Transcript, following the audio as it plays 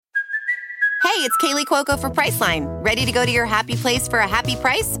Hey, it's Kaylee Cuoco for Priceline. Ready to go to your happy place for a happy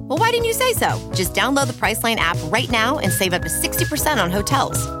price? Well, why didn't you say so? Just download the Priceline app right now and save up to 60% on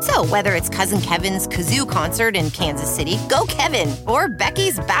hotels. So whether it's Cousin Kevin's Kazoo Concert in Kansas City, go Kevin, or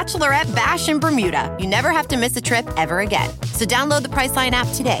Becky's Bachelorette Bash in Bermuda, you never have to miss a trip ever again. So download the Priceline app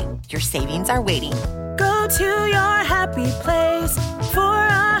today. Your savings are waiting. Go to your happy place for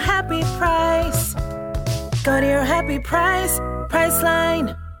a happy price. Go to your happy price,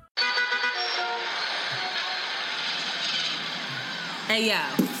 Priceline. Hey, yo.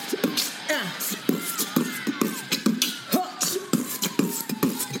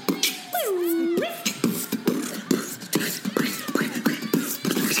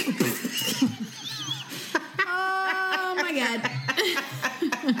 Oh, my God.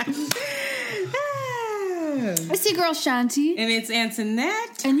 It's your girl, Shanti. And it's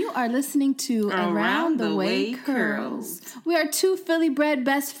Antoinette. And you are listening to Around the Way Curls. We are two Philly-bred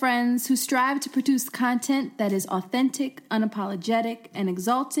best friends who strive to produce content that is authentic, unapologetic, and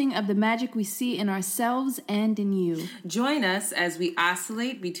exalting of the magic we see in ourselves and in you. Join us as we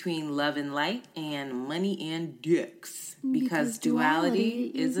oscillate between love and light and money and dicks. Because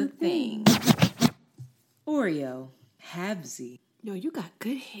duality is a thing. Oreo. Habsy. Yo, you got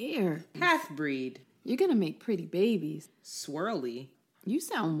good hair. Half-breed. You're gonna make pretty babies. Swirly. You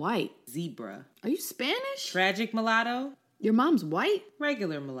sound white. Zebra. Are you Spanish? Tragic mulatto. Your mom's white?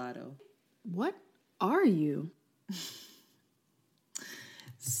 Regular mulatto. What are you?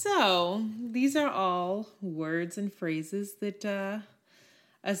 So, these are all words and phrases that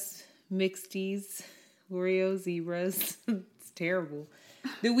us mixties, Oreo, zebras, it's terrible,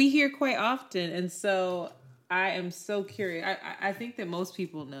 that we hear quite often. And so I am so curious. I think that most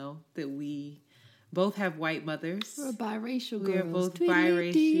people know that we both have white mothers. We're biracial girls. We are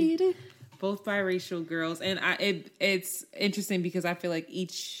both biracial girls. And it's interesting because I feel like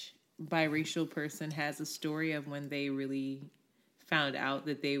each biracial person has a story of when they really found out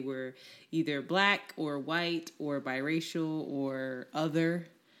that they were either black or white or biracial or other.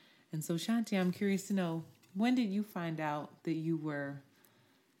 And so, Shanti, I'm curious to know, when did you find out that you were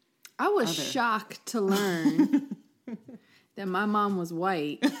I was other? Shocked to learn that my mom was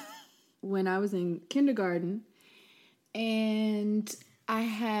white when I was in kindergarten. And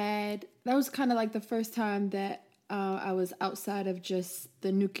that was kind of like the first time that I was outside of just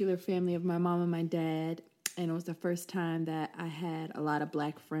the nuclear family of my mom and my dad. And it was the first time that I had a lot of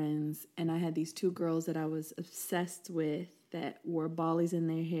black friends. And I had these two girls that I was obsessed with that wore ballies in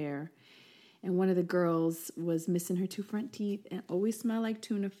their hair. And one of the girls was missing her two front teeth and always smelled like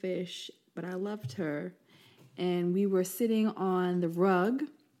tuna fish. But I loved her. And we were sitting on the rug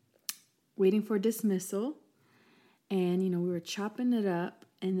waiting for dismissal. And, we were chopping it up.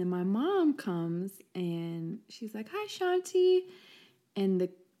 And then my mom comes and she's like, "Hi, Shanti." And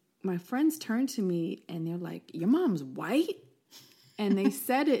my friends turned to me and they're like, "Your mom's white?" And they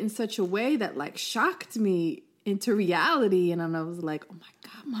said it in such a way that like shocked me into reality. And I was like, "Oh my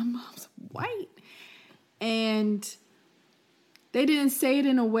God, my mom's white." And they didn't say it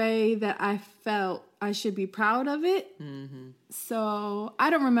in a way that I felt I should be proud of it. Mm-hmm. So I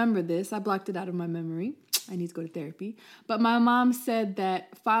don't remember this. I blocked it out of my memory. I need to go to therapy. But my mom said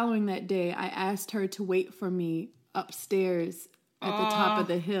that following that day, I asked her to wait for me upstairs at the top of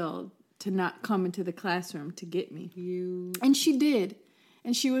the hill to not come into the classroom to get me. And she did.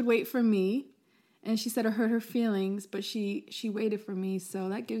 And she would wait for me. And she said it hurt her feelings, but she waited for me. So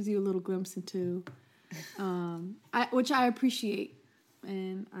that gives you a little glimpse into, which I appreciate.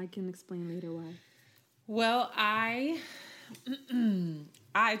 And I can explain later why. Well,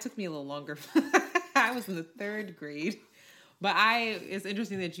 it took me a little longer. I was in the 3rd grade. But it's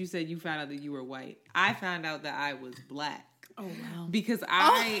interesting that you said you found out that you were white. I found out that I was black. Oh, wow. Because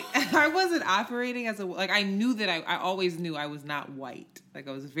I wasn't operating as I knew that I always knew I was not white. Like,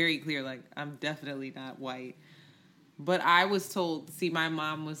 I was very clear, like, I'm definitely not white. But I was told, my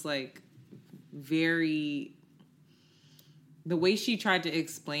mom was, like, the way she tried to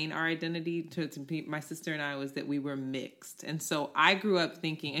explain our identity to my sister and I was that we were mixed. And so I grew up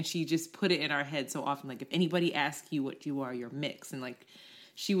thinking, and she just put it in our head so often, like, if anybody asks you what you are, you're mixed. And, like,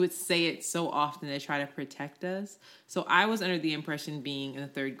 she would say it so often to try to protect us. So I was under the impression, being in the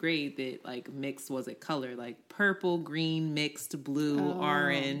 3rd grade, that, like, mixed was a color, like purple, green, mixed, blue,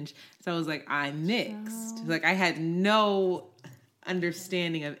 orange. So I was like, I'm mixed. Like, I had no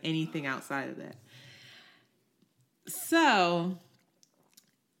understanding of anything outside of that. So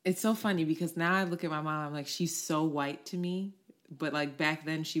it's so funny because now I look at my mom, I'm like, she's so white to me. But, like, back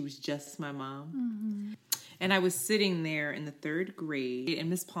then she was just my mom. Mm-hmm. And I was sitting there in the 3rd grade in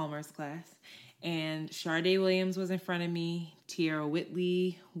Miss Palmer's class. And Sade Williams was in front of me. Tiara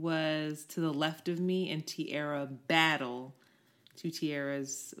Whitley was to the left of me. And Tiara Battle, two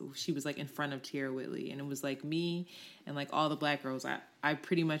Tiaras, she was like in front of Tiara Whitley. And it was like me and like all the black girls. I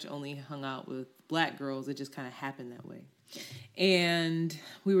pretty much only hung out with black girls. It just kind of happened that way. And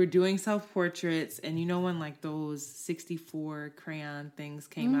we were doing self-portraits. And you know when like those 64 crayon things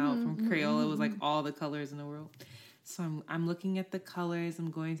came out from Crayola? It was like all the colors in the world. So I'm looking at the colors,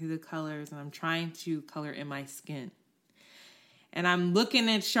 I'm going through the colors, and I'm trying to color in my skin. And I'm looking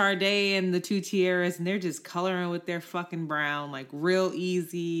at Sade and the two Tiaras, and they're just coloring with their fucking brown, like real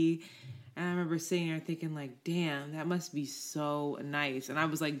easy. And I remember sitting there thinking like, damn, that must be so nice. And I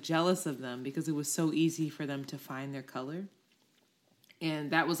was like jealous of them because it was so easy for them to find their color.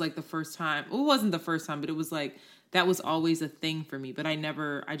 And that was like the first time. Well, it wasn't the first time, but it was like, that was always a thing for me. But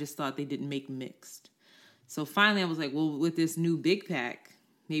I just thought they didn't make mixed. So finally I was like, well, with this new big pack,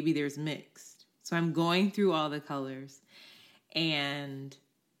 maybe there's mixed. So I'm going through all the colors and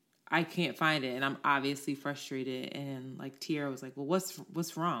I can't find it. And I'm obviously frustrated. And like Tiara was like, well,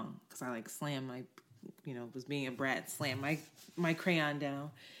 what's wrong? Because I like slammed my, was being a brat, slammed my crayon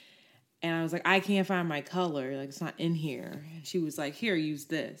down. And I was like, I can't find my color. Like, it's not in here. And she was like, here, use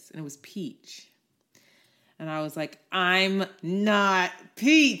this. And it was peach. And I was like, I'm not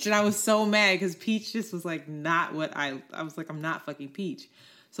peach. And I was so mad because peach just was like not what I was like, I'm not fucking peach.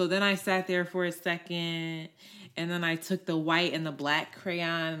 So then I sat there for a second and then I took the white and the black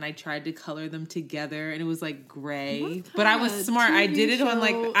crayon and I tried to color them together and it was like gray. But I was smart. I did it on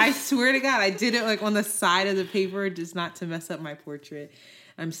like, I swear to God, I did it like on the side of the paper just not to mess up my portrait.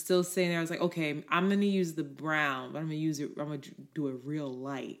 I'm still sitting there. I was like, okay, I'm going to use the brown, but I'm going to do a real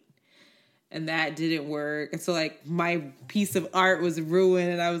light. And that didn't work. And so like my piece of art was ruined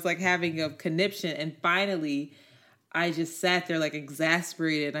and I was like having a conniption. And finally I just sat there like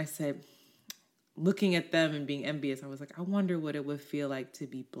exasperated. And I said, looking at them and being envious, I was like, I wonder what it would feel like to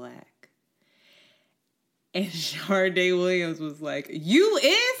be black. And Sade Williams was like, you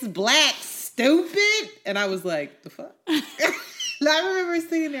is black, stupid. And I was like, the fuck? And I remember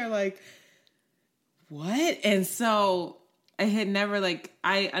sitting there like, what? And so I had never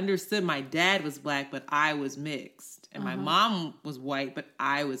I understood my dad was black, but I was mixed. And my mom was white, but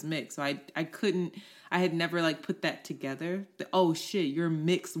I was mixed. So I had never put that together. Oh shit, you're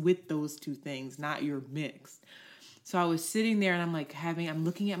mixed with those two things, not you're mixed. So I was sitting there and I'm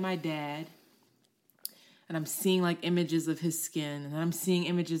looking at my dad and I'm seeing images of his skin and I'm seeing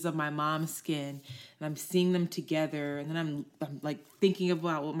images of my mom's skin and I'm seeing them together. And then I'm thinking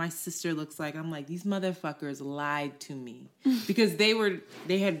about what my sister looks like. I'm like, these motherfuckers lied to me because they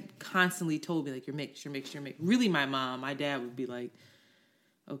had constantly told me you're mixed, you're mixed, you're mixed. Really my dad would be like,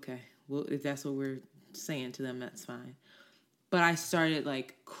 okay, well, if that's what we're saying to them, that's fine. But I started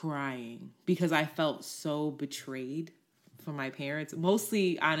crying because I felt so betrayed from my parents.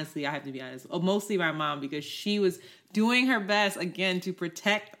 Mostly, honestly, I have to be honest, mostly my mom, because she was doing her best again to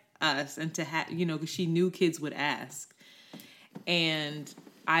protect us and to have, because she knew kids would ask. And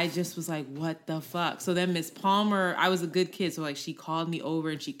I just was like, what the fuck? So then Miss Palmer, I was a good kid. So she called me over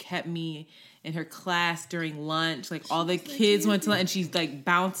and she kept me in her class during lunch. All the kids went to lunch and she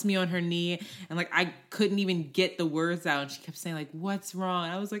bounced me on her knee. And I couldn't even get the words out. And she kept saying what's wrong?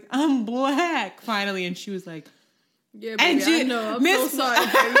 And I was like, I'm black finally. And she was like, yeah, baby, I know. I'm so sorry.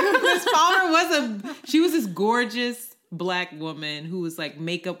 Miss Palmer she was this gorgeous black woman who was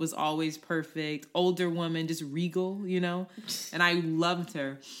makeup was always perfect, older woman, just regal, and I loved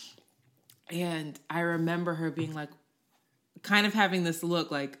her. And I remember her being kind of having this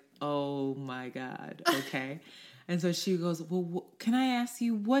look oh my God, okay. And so she goes, well, can I ask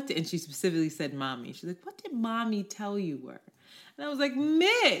you and she specifically said mommy. She's like, what did mommy tell you were? And I was like,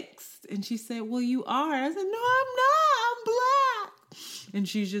 mixed. And she said, well, you are. And I said, no, I'm not. I'm black. And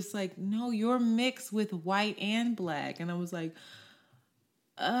she's just like, no, you're mixed with white and black. And I was like,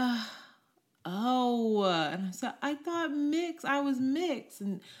 oh. And I said, I thought mixed. I was mixed.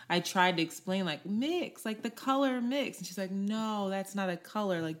 And I tried to explain mix, the color mix. And she's like, no, that's not a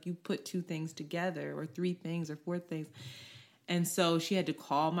color. You put two things together or three things or four things. And so she had to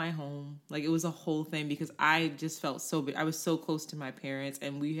call my home. It was a whole thing because I just felt I was so close to my parents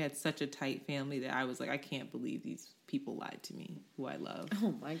and we had such a tight family that I was I can't believe these people lied to me, who I love.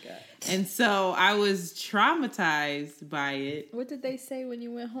 Oh my God. And so I was traumatized by it. What did they say when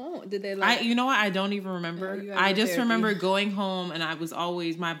you went home? Did they you know what? I don't even remember. I just remember going home and I was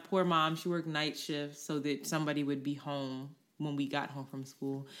always, my poor mom, she worked night shifts so that somebody would be home when we got home from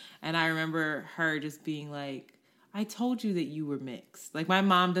school. And I remember her just being like, I told you that you were mixed. My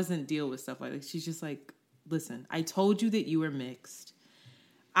mom doesn't deal with stuff like that. She's just like, listen, I told you that you were mixed.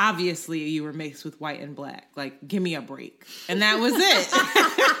 obviously you were mixed with white and black. Like, give me a break. And that was it. And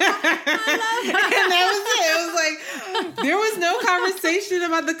that was it. It was like, there was no conversation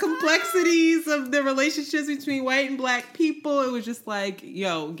about the complexities of the relationships between white and black people. It was just like,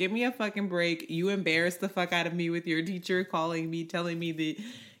 yo, give me a fucking break. You embarrassed the fuck out of me with your teacher calling me, telling me that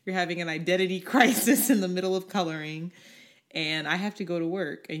you're having an identity crisis in the middle of coloring. And I have to go to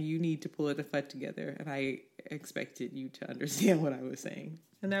work, and you need to pull it the fuck together. And I expected you to understand what I was saying.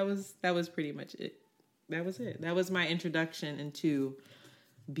 And that was pretty much it. That was it. That was my introduction into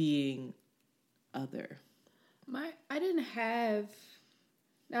being other. I didn't have,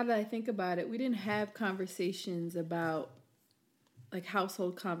 now that I think about it, we didn't have conversations about, like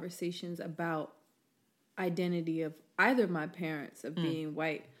household conversations about identity of either my parents, of being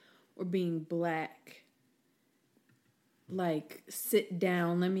white or being black. Like, sit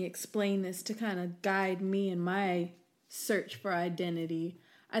down, let me explain this to kind of guide me in my search for identity.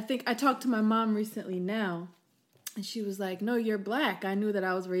 I think I talked to my mom recently now, and she was like, no, you're black. I knew that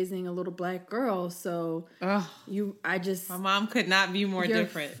I was raising a little black girl, so my mom could not be more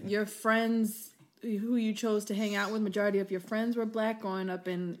different. Your friends who you chose to hang out with, majority of your friends were black growing up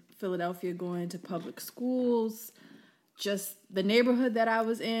in Philadelphia, going to public schools. Just the neighborhood that I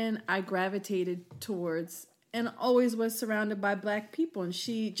was in, I gravitated towards and always was surrounded by black people. And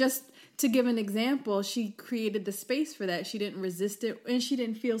she, just to give an example, she created the space for that. She didn't resist it, and she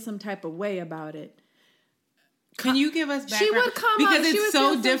didn't feel some type of way about it. Can you give us background? She would come because up, it's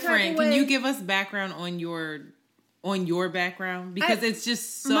so different. Can you give us background on your background? Because it's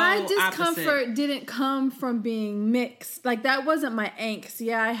just so my discomfort opposite. Didn't come from being mixed. Like, that wasn't my angst.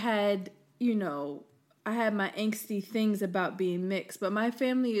 Yeah, I had my angsty things about being mixed, but my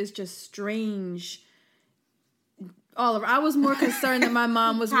family is just strange. Oliver, I was more concerned that my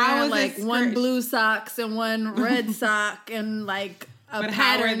mom was wearing like one blue socks and one red sock and like a pattern.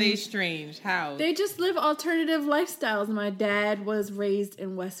 How are they strange? How? They just live alternative lifestyles. My dad was raised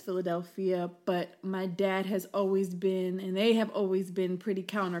in West Philadelphia, but my dad has always been, and they have always been, pretty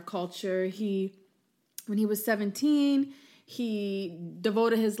counterculture. When he was 17, he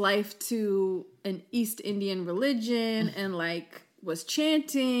devoted his life to an East Indian religion and like was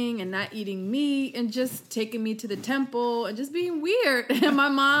chanting and not eating meat and just taking me to the temple and just being weird. And my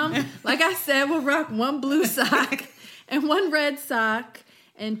mom, like I said, would rock one blue sock and one red sock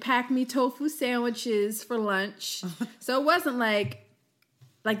and pack me tofu sandwiches for lunch. So it wasn't like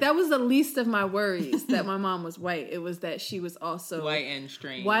that was the least of my worries that my mom was white. It was that she was also white and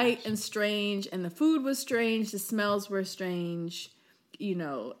strange. White and strange, and the food was strange, the smells were strange,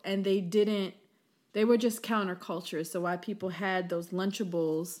 and they were just counterculture. So while people had those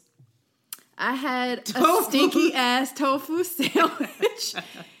Lunchables, I had a stinky ass tofu sandwich.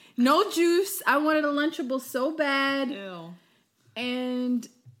 No juice. I wanted a Lunchable so bad. Ew. And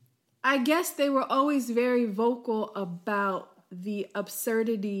I guess they were always very vocal about the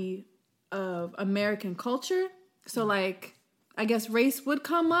absurdity of American culture. So like, I guess race would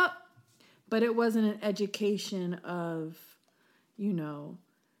come up, but it wasn't an education of,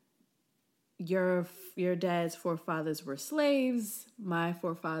 your dad's forefathers were slaves. My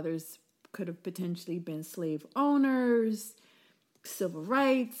forefathers could have potentially been slave owners, civil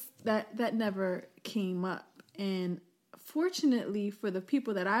rights. That never came up. And fortunately for the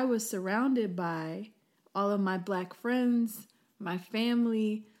people that I was surrounded by, all of my black friends, my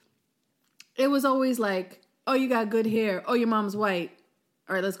family, it was always like, oh, you got good hair. Oh, your mom's white.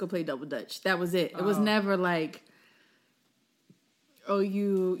 All right, let's go play double dutch. That was it. It was never like, oh,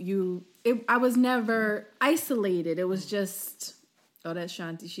 I was never isolated. It was just, oh, that's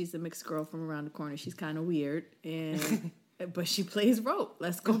Shanti. She's a mixed girl from around the corner. She's kind of weird, but she plays rope.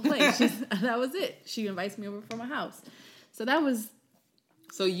 Let's go play. That was it. She invites me over from her house. So that was.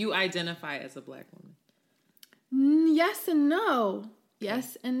 So you identify as a black woman? Yes and no.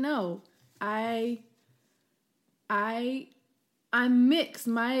 Yes and no. I'm mixed.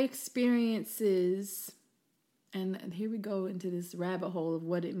 My experiences. And here we go into this rabbit hole of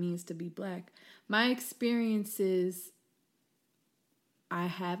what it means to be black. My experiences, I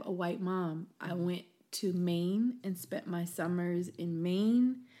have a white mom. I went to Maine and spent my summers in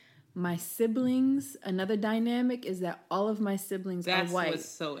Maine. My siblings, another dynamic is that all of my siblings are white. That's what's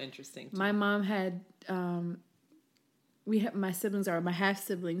so interesting. My mom had, my siblings are my half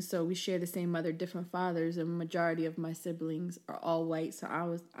siblings, so we share the same mother, different fathers, and the majority of my siblings are all white. So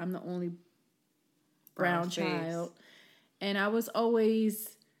I'm the only brown child, and I was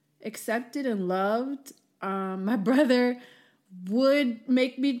always accepted and loved. My brother would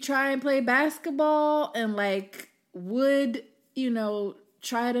make me try and play basketball and would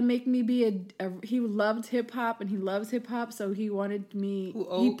try to make me be he loved hip hop and he loves hip hop, so he wanted me.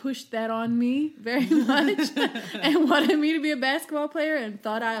 He pushed that on me very much and wanted me to be a basketball player, and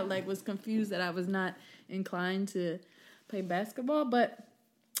thought I was confused that I was not inclined to play basketball. But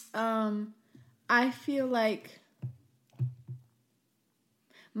I feel like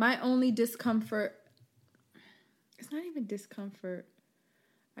my only discomfort, it's not even discomfort,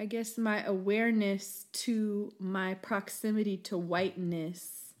 I guess my awareness to my proximity to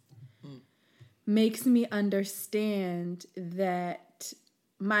whiteness makes me understand that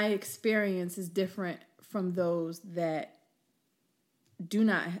my experience is different from those that do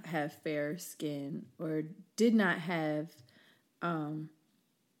not have fair skin or did not have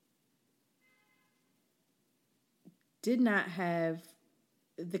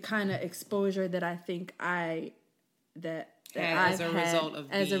the kind of exposure that I think as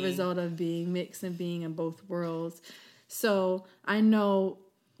a result of being mixed and being in both worlds. So I know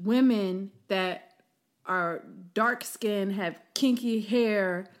women that are dark skinned, have kinky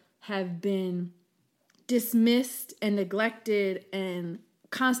hair, have been dismissed and neglected and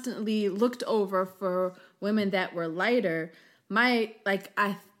constantly looked over for women that were lighter. I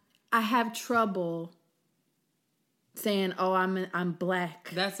have trouble saying, "Oh, I'm black."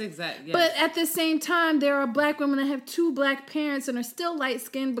 That's exact. Yes. But at the same time, there are black women that have 2 black parents and are still light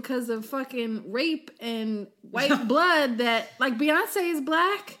skinned because of fucking rape and white blood. That like Beyonce is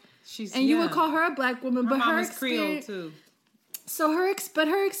black, you would call her a black woman, but her is Creole too. So her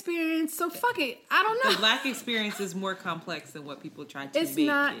experience. So fuck it. I don't know. The black experience is more complex than what people try to make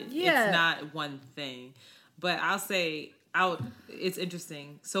it. It's not one thing. But I'll say. It's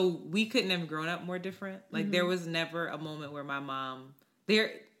interesting. So we couldn't have grown up more different. Like there was never a moment where my mom,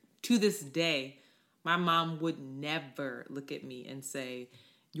 to this day, my mom would never look at me and say,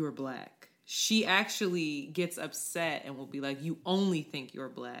 "You're black." She actually gets upset and will be like, "You only think you're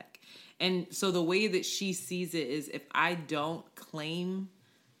black." And so the way that she sees it is, if I don't claim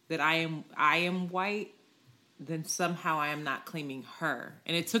that I am white, then somehow I am not claiming her.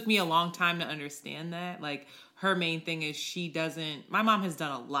 And it took me a long time to understand that. Like, her main thing is my mom has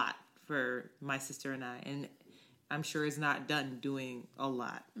done a lot for my sister and I, and I'm sure is not done doing a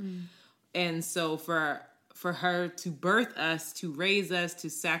lot. And so for her to birth us, to raise us,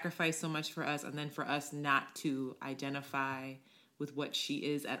 to sacrifice so much for us, and then for us not to identify with what she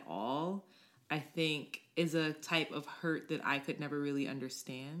is at all, I think is a type of hurt that I could never really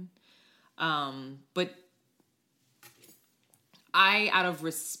understand. But out of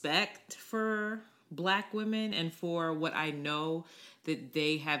respect for Black women and for what I know that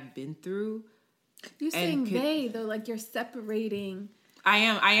they have been through. You're saying they, though, like you're separating. I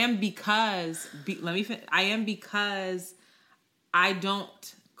am because I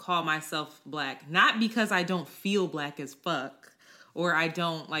don't call myself Black. Not because I don't feel Black as fuck. Or I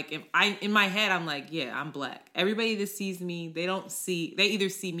don't, in my head, I'm like, yeah, I'm Black. Everybody that sees me, they either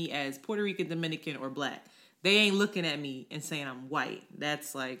see me as Puerto Rican, Dominican, or Black. They ain't looking at me and saying I'm white.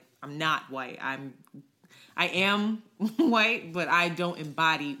 That's like, I'm not white. I am white, but I don't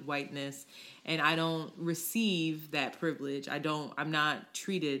embody whiteness, and I don't receive that privilege. I'm not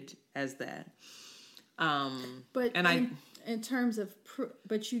treated as that. In terms of,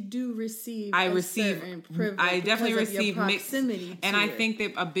 but you do receive. Certain privilege. I definitely receive mixed, and I think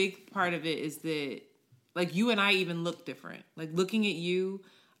that a big part of it is that, like, you and I even look different. Like, looking at you.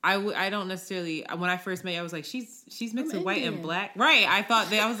 I don't necessarily, when I first met you, I was like, she's mixed with white and Black. Right. I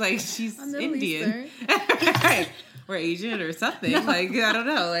thought that, I was like, she's Indian. Or Asian or something. No. Like, I don't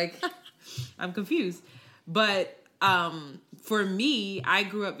know. Like, I'm confused. But for me, I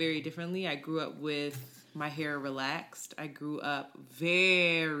grew up very differently. I grew up with my hair relaxed. I grew up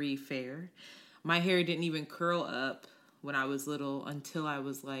very fair. My hair didn't even curl up when I was little until I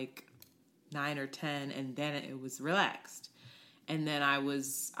was like 9 or 10, and then it was relaxed. And then I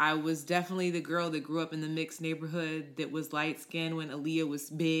was definitely the girl that grew up in the mixed neighborhood that was light skinned when Aaliyah was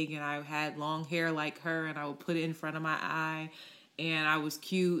big, and I had long hair like her, and I would put it in front of my eye, and I was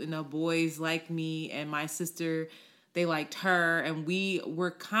cute, and the boys liked me, and my sister, they liked her, and we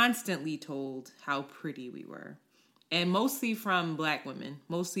were constantly told how pretty we were. And mostly from Black women,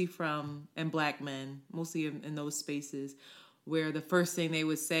 and Black men, mostly in those spaces where the first thing they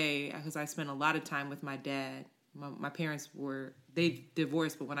would say, because I spent a lot of time with my dad. My parents they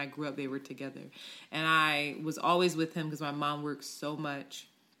divorced, but when I grew up, they were together. And I was always with him because my mom worked so much.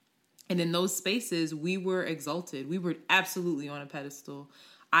 And in those spaces, we were exalted. We were absolutely on a pedestal.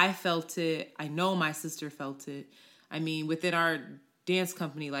 I felt it. I know my sister felt it. I mean, within our dance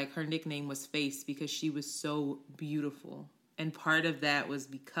company, like, her nickname was Face because she was so beautiful. And part of that was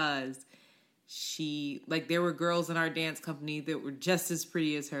because there were girls in our dance company that were just as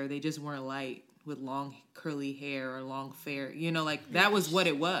pretty as her. They just weren't light with long curly hair or long fair. That was what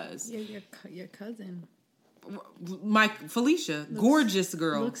it was. Yeah, your cousin. My Felicia, gorgeous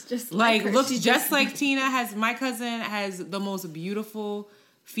girl. Looks just like her. Looks just like Tina. My cousin has the most beautiful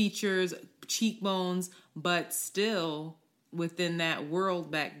features, cheekbones, but still within that world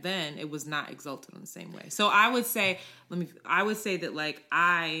back then, it was not exalted in the same way. So I would say that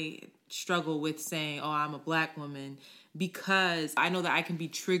I struggle with saying, oh, I'm a black woman, because I know that I can be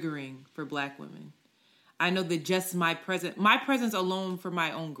triggering for black women. I know that just my presence alone for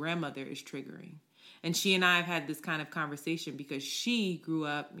my own grandmother is triggering. And she and I have had this kind of conversation because she grew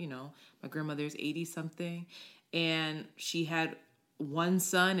up, my grandmother's 80-something, and she had one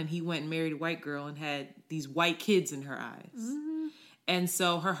son, and he went and married a white girl and had these white kids in her eyes. Mm-hmm. And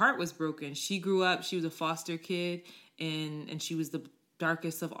so her heart was broken. She grew up, she was a foster kid, and she was the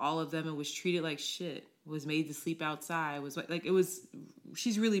darkest of all of them and was treated like shit, was made to sleep outside,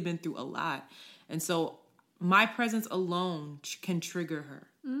 she's really been through a lot. And so my presence alone can trigger her.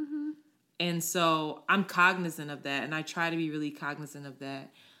 Mm-hmm. And so I'm cognizant of that, and I try to be really cognizant of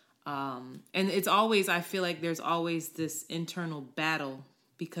that. And it's always, I feel like there's always this internal battle,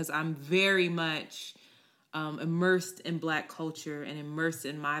 because I'm very much immersed in Black culture and immersed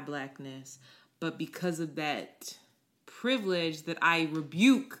in my Blackness. But because of that privilege that I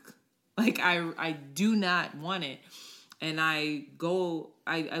rebuke, I do not want it. And I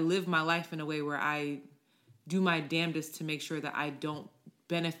live my life in a way where I do my damnedest to make sure that I don't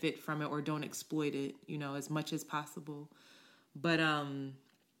benefit from it or don't exploit it, as much as possible. But I'm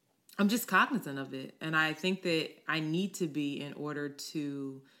just cognizant of it. And I think that I need to be in order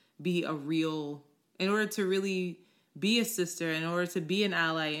to really be a sister, in order to be an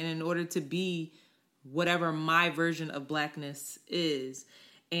ally, and in order to be whatever my version of Blackness is.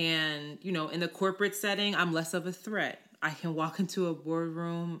 And, in the corporate setting, I'm less of a threat. I can walk into a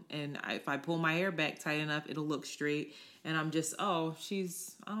boardroom, and if I pull my hair back tight enough, it'll look straight. And I'm just, I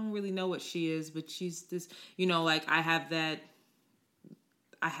don't really know what she is, but she's this, I have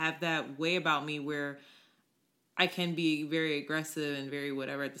that way about me where I can be very aggressive and very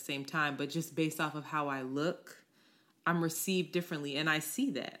whatever at the same time, but just based off of how I look, I'm received differently. And I see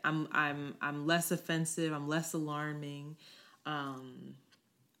that I'm less offensive. I'm less alarming.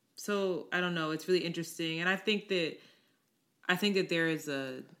 So I don't know. It's really interesting. And I think that there is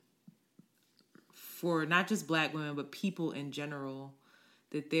for not just Black women, but people in general,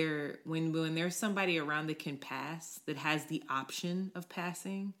 that when there's somebody around that can pass, that has the option of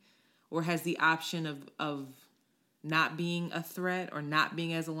passing, or has the option of not being a threat or not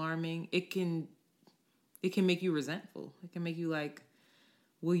being as alarming, it can make you resentful. It can make you like,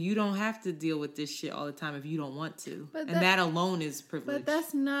 well, you don't have to deal with this shit all the time if you don't want to. And that alone is privilege. But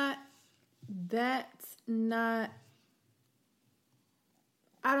that's not,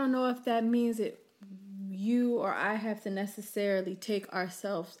 I don't know if that means that you or I have to necessarily take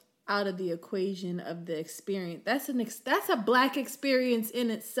ourselves out of the equation of the experience. That's a Black experience in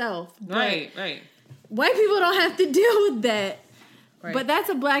itself. Right. White people don't have to deal with that. Right. But that's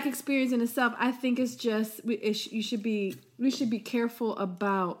a Black experience in itself. I think it's just we should be careful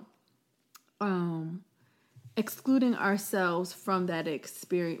about excluding ourselves from that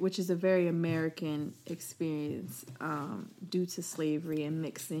experience, which is a very American experience due to slavery and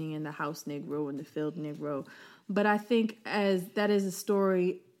mixing and the house Negro and the field Negro. But I think as that is a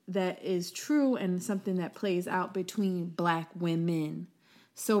story that is true and something that plays out between Black women.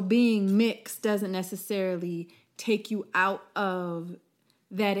 So being mixed doesn't necessarily take you out of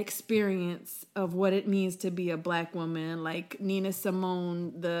that experience of what it means to be a Black woman, like Nina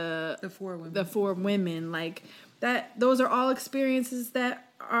Simone, the four women, like that. Those are all experiences that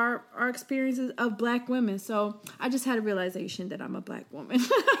are experiences of Black women. So I just had a realization that I'm a Black woman.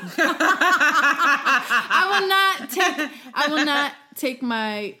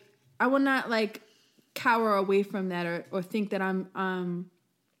 I will not like cower away from that or think that I'm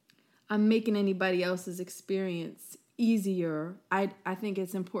making anybody else's experience easier. I think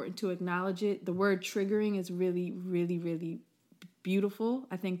it's important to acknowledge it. The word triggering is really, really, really beautiful.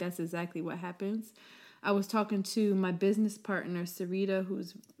 I think that's exactly what happens. I was talking to my business partner, Sarita,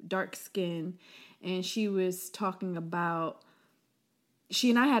 who's dark skinned, and she was talking about,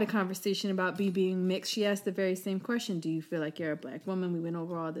 she and I had a conversation about being mixed. She asked the very same question. Do you feel like you're a Black woman? We went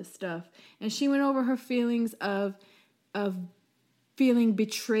over all this stuff. And she went over her feelings of feeling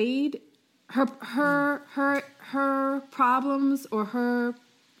betrayed. Her problems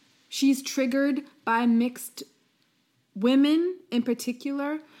she's triggered by mixed women in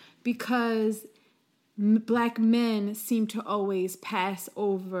particular because black men seem to always pass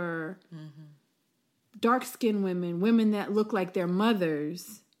over dark-skinned women that look like their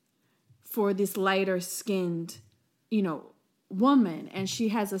mothers, for this lighter-skinned, woman. And she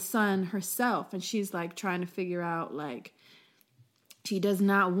has a son herself, and she's like trying to figure out, like, she does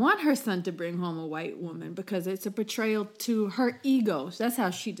not want her son to bring home a white woman because it's a betrayal to her ego. That's how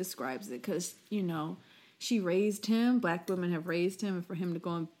she describes it, because, she raised him. Black women have raised him, and for him to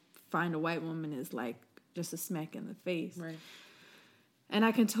go and find a white woman is like just a smack in the face. Right. And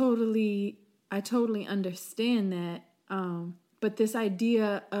I totally understand that. But this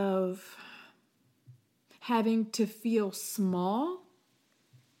idea of having to feel small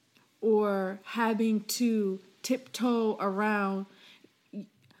or having to tiptoe around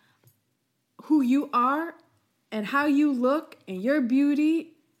who you are and how you look and your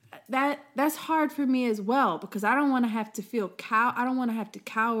beauty, that's hard for me as well, because I don't want to have to feel I don't want to have to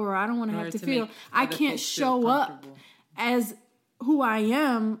cower. I don't want to have to feel I can't show up as who I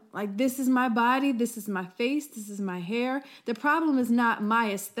am. Like, this is my body, this is my face, this is my hair. The problem is not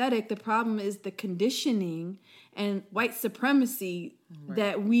my aesthetic. The problem is the conditioning and white supremacy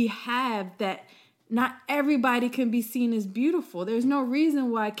that we have, that not everybody can be seen as beautiful. There's no reason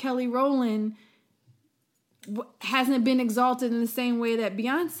why Kelly Rowland hasn't been exalted in the same way that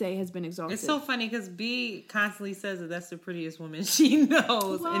Beyonce has been exalted. It's so funny because B constantly says that that's the prettiest woman she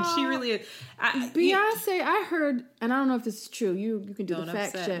knows, and she really is. Beyonce, I heard, and I don't know if this is true. You can do the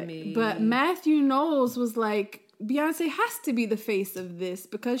fact check. Me. But Matthew Knowles was like, Beyonce has to be the face of this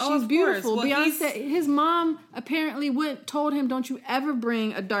because she's beautiful. Well, Beyonce, his mom apparently told him, "Don't you ever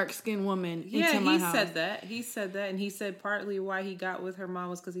bring a dark skinned woman into my house." Yeah, he said that, and he said partly why he got with her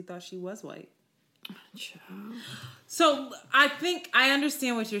mom was because he thought she was white. So I think I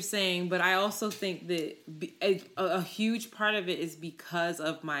understand what you're saying, but I also think that a huge part of it is because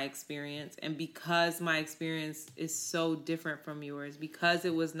of my experience, and because my experience is so different from yours, because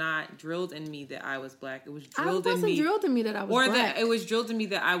it was not drilled in me that I was black. It was drilled in me that I was black. Or that it was drilled in me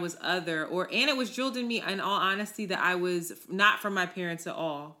that I was other, and it was drilled in me, in all honesty, that I was not from my parents at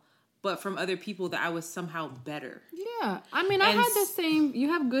all, but from other people, that I was somehow better. Yeah. I mean, I had the same, you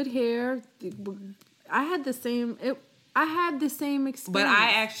have good hair. I had the same experience. But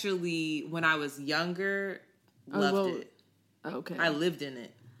I actually, when I was younger, loved it. Okay. I lived in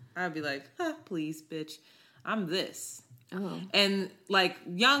it. I'd be like, please, bitch, I'm this. Oh. And like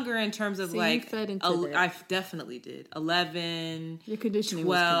younger in terms of you fed into that. I definitely did. 11, your conditioning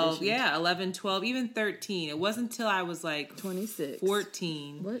 12, was conditioned. Yeah, 11, 12, even 13. It wasn't until I was like 26,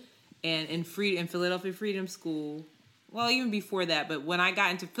 14. What? And in Philadelphia Freedom School, well, even before that, but when I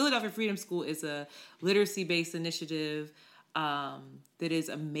got into Philadelphia Freedom School, is a literacy-based initiative that is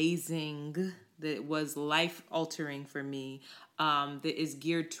amazing, that was life-altering for me, that is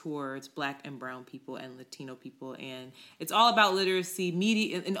geared towards Black and brown people and Latino people. And it's all about literacy,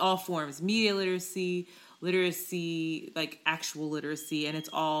 media in all forms, media literacy, like actual literacy, and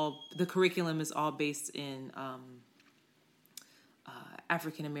the curriculum is all based in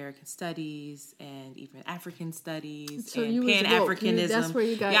African American studies and even African studies and Pan-Africanism. That's where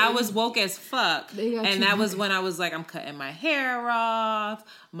you got. Yeah, I was woke as fuck, and that was when I was like, I'm cutting my hair off.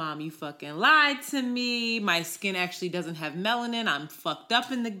 Mom, you fucking lied to me. My skin actually doesn't have melanin. I'm fucked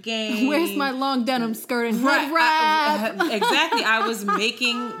up in the game. Where's my long denim skirt and hood wrap? Exactly. I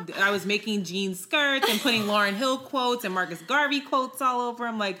was making jean skirts and putting Lauryn Hill quotes and Marcus Garvey quotes all over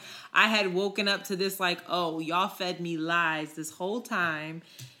them. Like, I had woken up to this, like, oh, y'all fed me lies this whole time.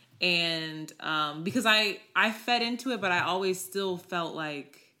 And because I fed into it, but I always still felt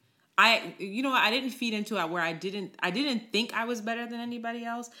like I didn't feed into it where I didn't think I was better than anybody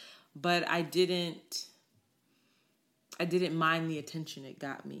else, but I didn't mind the attention it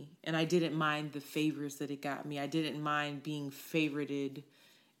got me. And I didn't mind the favors that it got me. I didn't mind being favorited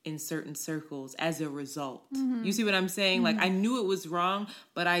in certain circles as a result. Mm-hmm. You see what I'm saying? Mm-hmm. Like, I knew it was wrong,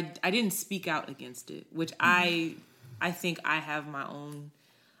 but I didn't speak out against it, which I think I have my own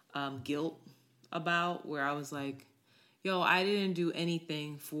guilt about, where I was like, yo, I didn't do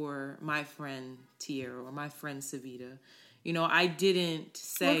anything for my friend Tierra or my friend Savita. I didn't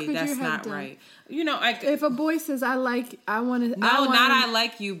say that's not right. If a boy says, I like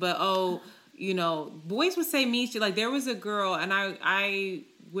you, but boys would say mean shit. Like, there was a girl, and I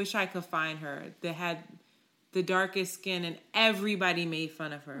wish I could find her, that had the darkest skin, and everybody made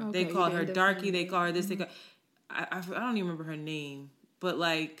fun of her. Okay, they called her darky. They call her this. Mm-hmm. I don't even remember her name, but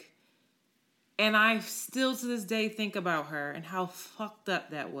like, and I still to this day think about her and how fucked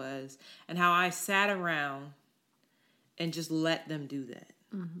up that was, and how I sat around and just let them do that.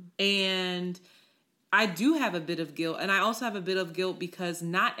 Mm-hmm. And I do have a bit of guilt, and I also have a bit of guilt because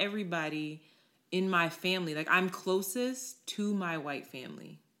not everybody in my family, like I'm closest to my white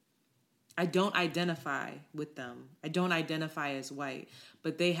family. I don't identify with them. I don't identify as white,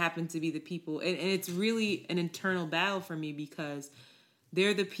 but they happen to be the people. And it's really an internal battle for me because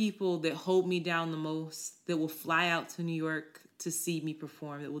they're the people that hold me down the most, that will fly out to New York to see me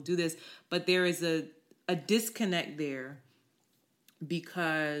perform, that will do this. But there is a disconnect there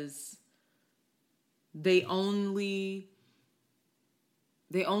because they only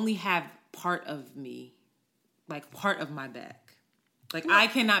have part of me, like part of my back. Like, I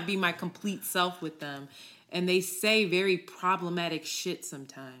cannot be my complete self with them. And they say very problematic shit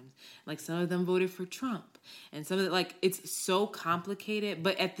sometimes. Like, some of them voted for Trump. And some of it, like, it's so complicated.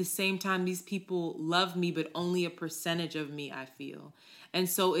 But at the same time, these people love me, but only a percentage of me, I feel. And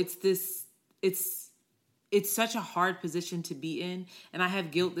so it's such a hard position to be in. And I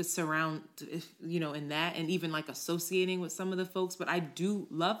have guilt that surround, in that. And even, like, associating with some of the folks. But I do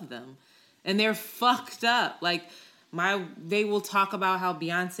love them. And they're fucked up. Like, they will talk about how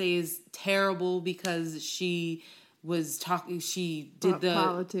Beyonce is terrible because she brought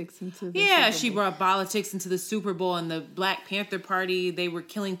politics into the Super Bowl. She brought politics into the Super Bowl, and the Black Panther Party, they were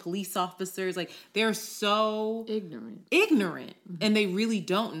killing police officers. Like, they're so ignorant, mm-hmm. and they really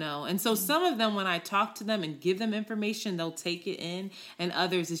don't know. And so some of them, when I talk to them and give them information, they'll take it in, and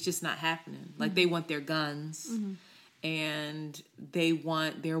others, it's just not happening. Like, they want their guns, mm-hmm. and they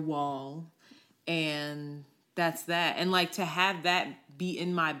want their wall, and that's that. And like, to have that be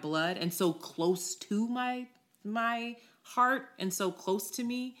in my blood and so close to my heart and so close to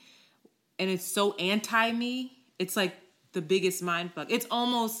me, and it's so anti-me, it's like the biggest mind fuck. It's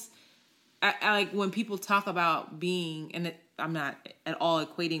almost I like when people talk about being, and I'm not at all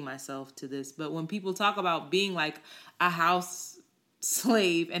equating myself to this, but when people talk about being like a house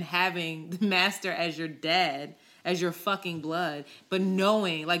slave and having the master as your dad, as your fucking blood, but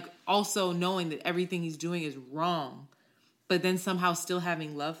also knowing that everything he's doing is wrong, but then somehow still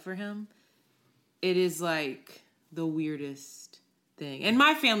having love for him, it is like the weirdest thing. And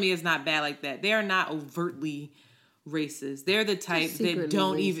my family is not bad like that. They are not overtly racist. They're the type that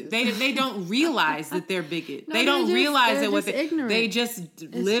don't even they don't realize that they're bigot. They don't realize that they just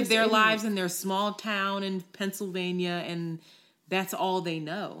live their lives in their small town in Pennsylvania, and that's all they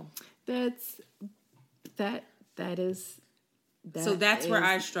know. So that's where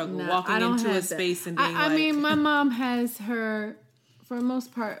I struggle, walking into a space and being I mean, my mom has her, for the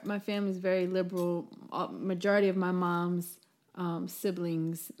most part, my family's very liberal. Majority of my mom's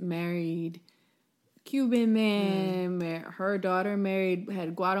siblings married Cuban man. Her daughter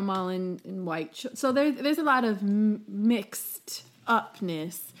had Guatemalan and white. So there's a lot of mixed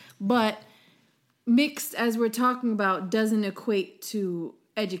upness. But mixed, as we're talking about, doesn't equate to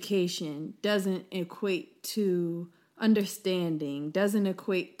education, doesn't equate to understanding, doesn't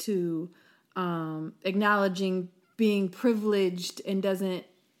equate to acknowledging being privileged, and doesn't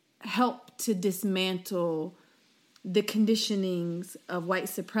help to dismantle the conditionings of white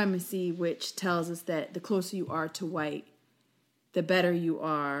supremacy, which tells us that the closer you are to white, the better you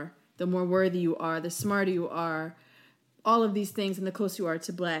are, the more worthy you are, the smarter you are, all of these things, and the closer you are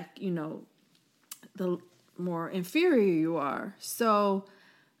to black, the more inferior you are. So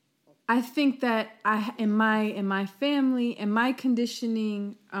I think that in my family and my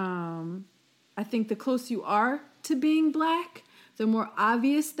conditioning, I think the closer you are to being black, the more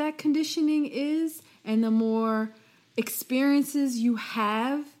obvious that conditioning is, and the more experiences you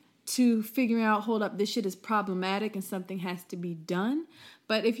have to figuring out, hold up, this shit is problematic and something has to be done.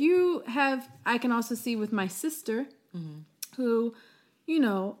 But if you have, I can also see with my sister, mm-hmm. who,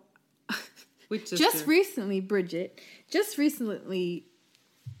 Which sister? Just recently,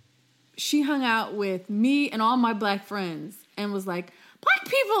 she hung out with me and all my black friends and was like, black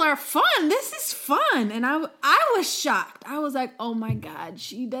people are fun. This is fun. And I was shocked. I was like, oh my God,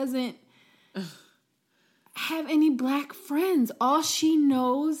 she doesn't have any black friends. All she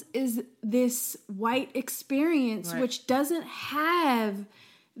knows is this white experience, right, which doesn't have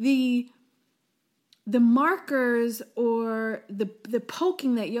the markers or the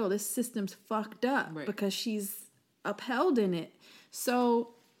poking that, this system's fucked up, right, because she's upheld in it.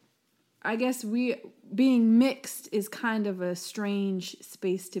 So I guess being mixed is kind of a strange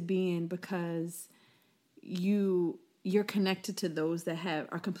space to be in, because you're connected to those that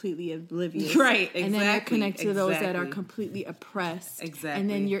are completely oblivious. Right, exactly. And then you're connected to those that are completely oppressed. Exactly. And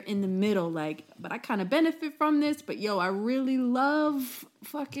then you're in the middle, like, but I kind of benefit from this, but I really love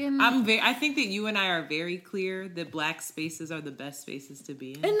fucking... I think that you and I are very clear that black spaces are the best spaces to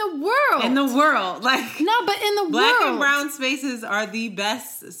be in. In the world. In the world. Like, no, but in the black world. and brown spaces are the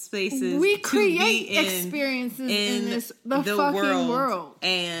best spaces we to create be in, experiences in the fucking world.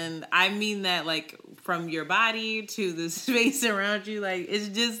 And I mean that, like, from your body to the space around you. Like, it's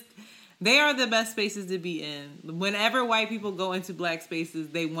just... They are the best spaces to be in. Whenever white people go into black spaces,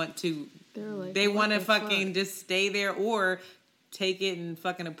 they want to... They want to fucking just stay there or take it and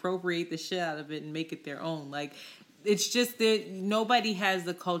fucking appropriate the shit out of it and make it their own. Like, it's just that nobody has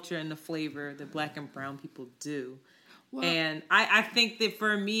the culture and the flavor that black and brown people do. Well, and I think that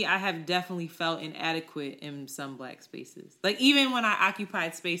for me, I have definitely felt inadequate in some black spaces. Like, even when I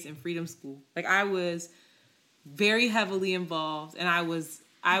occupied space in Freedom School, like, I was very heavily involved, and I was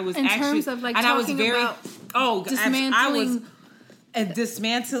in actually... terms of, like, and talking I was very... about dismantling... And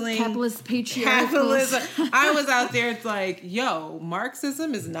dismantling capitalist patriarchy. Capitalism. I was out there. It's like, yo,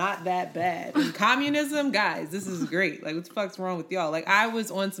 Marxism is not that bad, and communism, guys, this is great. Like, what the fuck's wrong with y'all? Like, I was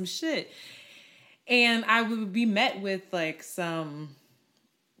on some shit, and I would be met with like some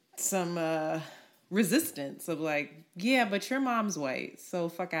resistance of like, yeah, but your mom's white, so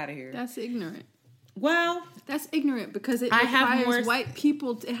fuck out of here. That's ignorant. Well, that's ignorant because it requires white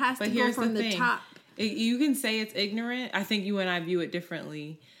people. It has to go from the top. You can say it's ignorant. I think you and I view it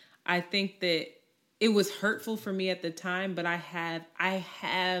differently. I think that it was hurtful for me at the time, but I have,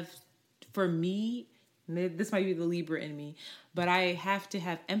 for me, this might be the Libra in me, but I have to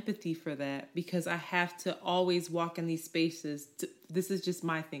have empathy for that because I have to always walk in these spaces. This is just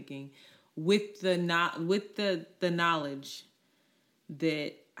my thinking with the knowledge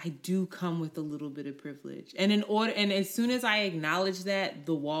that I do come with a little bit of privilege. And as soon as I acknowledge that,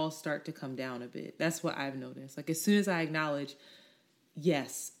 the walls start to come down a bit. That's what I've noticed. Like, as soon as I acknowledge,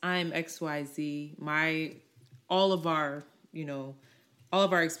 yes, I'm XYZ, all of our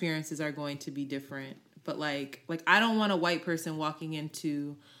experiences are going to be different. But like I don't want a white person walking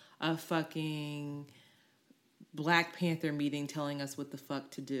into a fucking Black Panther meeting telling us what the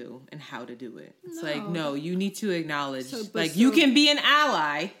fuck to do and how to do it. It's no, you need to acknowledge, you can be an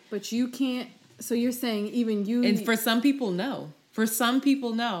ally. But you can't, so you're saying even you... And for some people, no. For some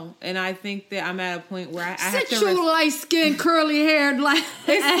people, no. And I think that I'm at a point where I have to... Sit your light-skinned, curly-haired...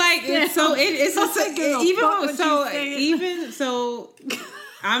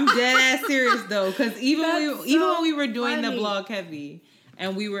 I'm dead ass serious, though, because even when we were doing the blog heavy,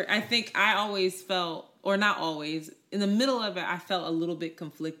 and I always felt... Or not always. In the middle of it, I felt a little bit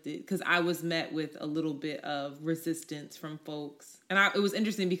conflicted because I was met with a little bit of resistance from folks. And it was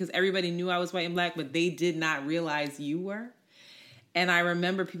interesting because everybody knew I was white and black, but they did not realize you were. And I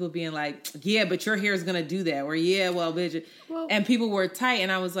remember people being like, yeah, but your hair is going to do that. Or, yeah, well, bitch. Well, and people were tight.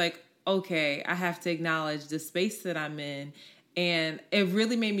 And I was like, okay, I have to acknowledge the space that I'm in. And it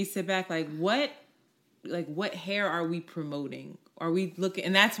really made me sit back like, what hair are we promoting? Are we looking?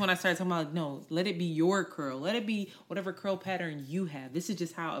 And that's when I started talking about, like, no, let it be your curl. Let it be whatever curl pattern you have. This is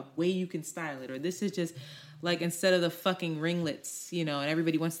just a way you can style it. Or this is just like, instead of the fucking ringlets, and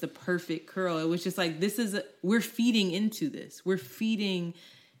everybody wants the perfect curl. It was just like, we're feeding into this. We're feeding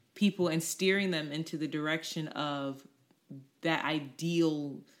people and steering them into the direction of that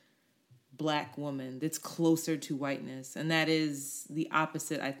ideal Black woman that's closer to whiteness. And that is the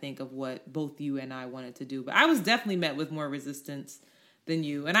opposite, I think, of what both you and I wanted to do. But I was definitely met with more resistance than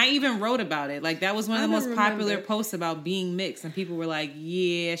you. And I even wrote about it. Like, that was one of the most popular posts about being mixed. And people were like,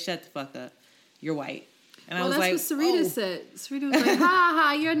 yeah, shut the fuck up. You're white. And I was like, that's what Sarita said. Sarita was like,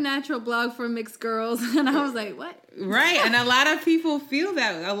 ha, you're a natural blog for mixed girls. And I was like, what? Right. And a lot of people feel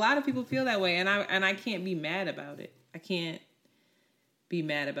that. A lot of people feel that way. And I can't be mad about it. I can't be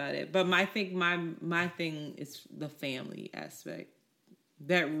mad about it. But my thing is the family aspect.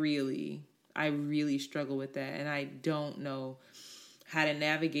 That I really struggle with that. And I don't know how to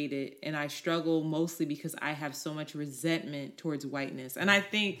navigate it. And I struggle mostly because I have so much resentment towards whiteness. And I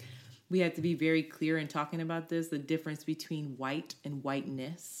think we have to be very clear in talking about this, the difference between white and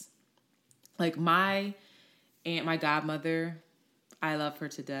whiteness. Like, my aunt, my godmother, I love her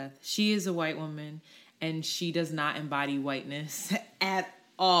to death. She is a white woman, and she does not embody whiteness at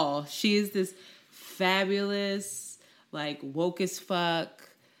all. She is this fabulous, like, woke as fuck,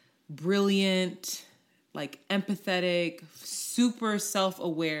 brilliant, like, empathetic, super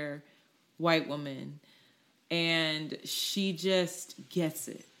self-aware white woman. And she just gets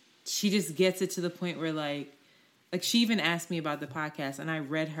it. She just gets it to the point where, like she even asked me about the podcast, and I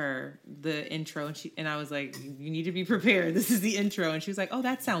read her the intro, and I was like, you need to be prepared. This is the intro. And she was like, oh,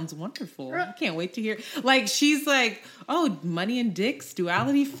 that sounds wonderful. I can't wait to hear. Like, she's like, oh, money and dicks,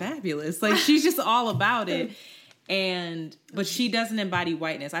 duality, fabulous. Like, she's just all about it. But she doesn't embody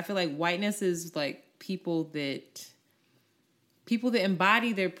whiteness. I feel like whiteness is like people that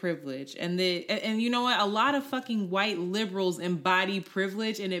embody their privilege, and you know what? A lot of fucking white liberals embody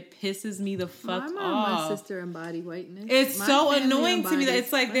privilege, and it pisses me the fuck off. My mom and my sister embody whiteness. It's so annoying to me that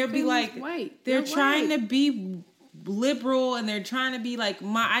it's like they'll be like white. They're trying to be liberal, and they're trying to be like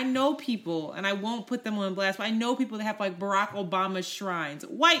I know people, and I won't put them on blast, but I know people that have like Barack Obama shrines,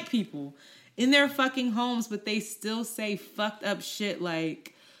 white people in their fucking homes, but they still say fucked up shit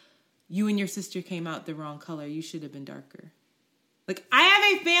like, you and your sister came out the wrong color, you should have been darker. Like, I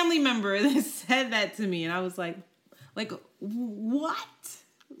have a family member that said that to me, and I was like, what?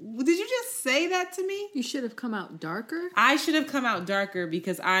 Did you just say that to me? You should have come out darker? I should have come out darker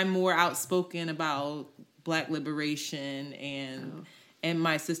because I'm more outspoken about Black liberation, and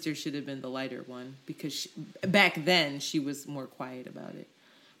my sister should have been the lighter one because back then she was more quiet about it.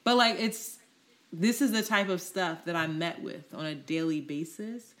 But like, this is the type of stuff that I'm met with on a daily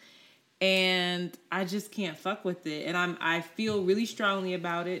basis, and I just can't fuck with it. And I feel really strongly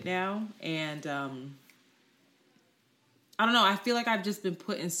about it now, and I don't know. I feel like I've just been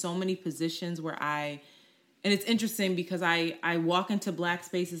put in so many positions where and it's interesting because I walk into Black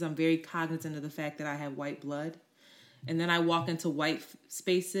spaces, I'm very cognizant of the fact that I have white blood. And then I walk into white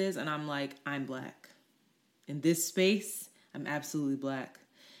spaces and I'm like, I'm Black. In this space, I'm absolutely Black.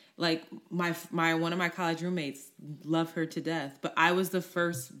 Like my one of my college roommates, love her to death, but I was the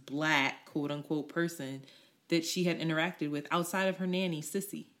first Black, quote unquote, person that she had interacted with outside of her nanny,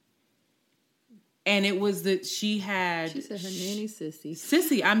 Sissy. And it was that she said her nanny Sissy.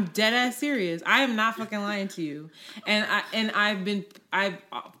 Sissy, I'm dead ass serious. I am not fucking lying to you. And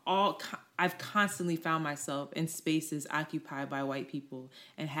I've constantly found myself in spaces occupied by white people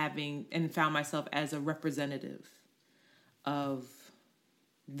and found myself as a representative of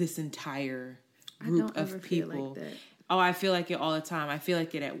this entire group of people. Feel like that. Oh, I feel like it all the time. I feel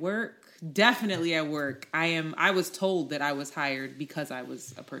like it at work. Definitely at work. I was told that I was hired because I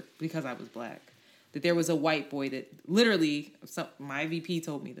was Black. That there was a white boy that literally, my VP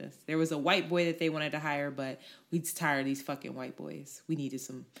told me this. There was a white boy that they wanted to hire, but we're tired of these fucking white boys. We need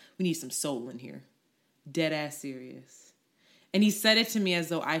some soul in here. Dead ass serious. And he said it to me as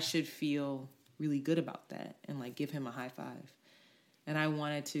though I should feel really good about that and like give him a high five. And I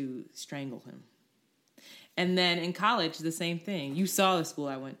wanted to strangle him. And then in college, the same thing. You saw the school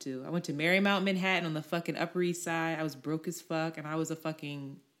I went to. I went to Marymount Manhattan on the fucking Upper East Side. I was broke as fuck, and I was a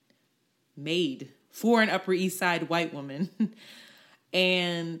fucking maid for an Upper East Side white woman.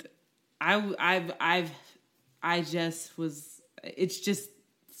 And it's just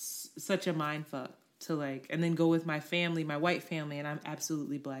such a mind fuck to like, and then go with my family, my white family, and I'm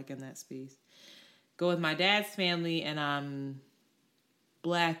absolutely Black in that space. Go with my dad's family, and I'm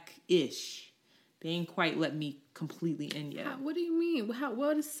Black-ish. They ain't quite let me completely in yet. What do you mean?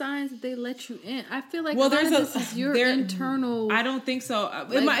 What are signs that they let you in? I feel like this is your internal. I don't think so.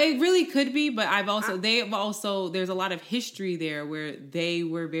 It really could be, but there's a lot of history there where they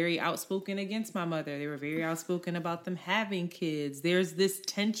were very outspoken against my mother. They were very outspoken about them having kids. There's this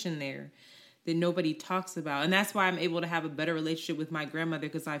tension there that nobody talks about. And that's why I'm able to have a better relationship with my grandmother,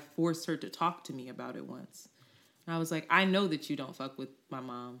 because I forced her to talk to me about it once. And I was like, I know that you don't fuck with my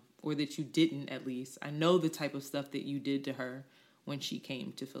mom. Or that you didn't, at least. I know the type of stuff that you did to her when she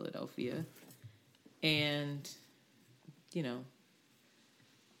came to Philadelphia. And, you know,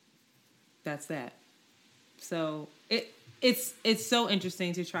 that's that. So it's so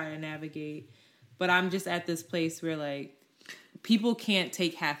interesting to try to navigate. But I'm just at this place where, like, people can't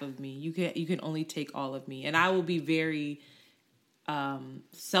take half of me. You can only take all of me. And I will be very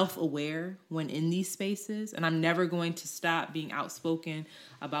self-aware when in these spaces, and I'm never going to stop being outspoken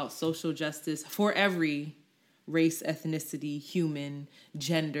about social justice for every race, ethnicity, human,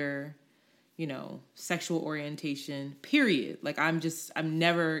 gender, sexual orientation, period. Like, I'm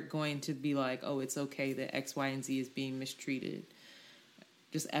never going to be like, oh, it's okay that X, Y, and Z is being mistreated,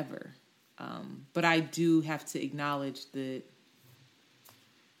 just ever. But I do have to acknowledge that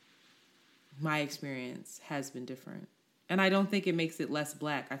my experience has been different. And I don't think it makes it less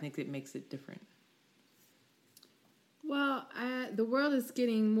Black. I think it makes it different. Well, the world is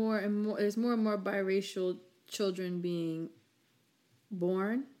getting more and more. There's more and more biracial children being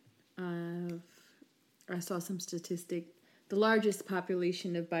born. I saw some statistic. The largest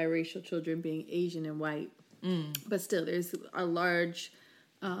population of biracial children being Asian and white. But still, there's a large...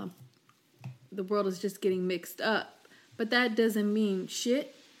 the world is just getting mixed up. But that doesn't mean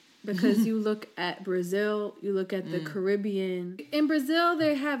shit. Because you look at Brazil, you look at the Caribbean. In Brazil,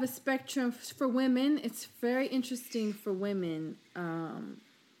 they have a spectrum for women. It's very interesting for women.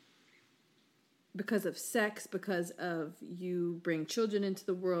 because of sex, because of you bring children into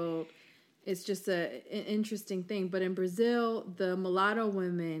the world. It's just an interesting thing. But in Brazil, the mulatto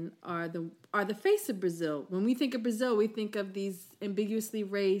women are the face of Brazil. When we think of Brazil, we think of these ambiguously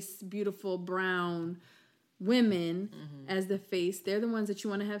race, beautiful brown women as the face. They're the ones that you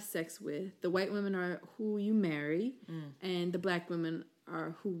want to have sex with. The white women are who you marry, and the black women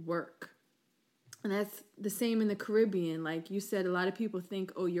are who work. And that's the same in the Caribbean. Like you said, a lot of people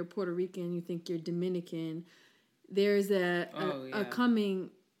think, oh, you're Puerto Rican, you think you're Dominican. There's a coming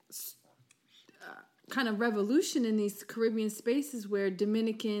kind of revolution in these Caribbean spaces where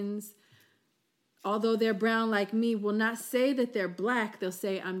Dominicans, although they're brown like me, will not say that they're black. They'll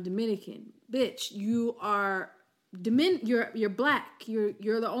say, I'm Dominican. Bitch, you are you're black.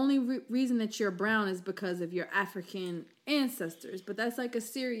 You're the only reason that you're brown is because of your African ancestors. But that's like a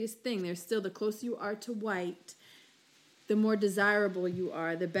serious thing. There's still, the closer you are to white, the more desirable you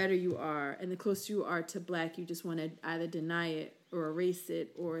are, the better you are. And the closer you are to black, you just want to either deny it or erase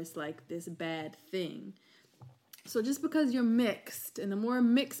it, or it's like this bad thing. So just because you're mixed, and the more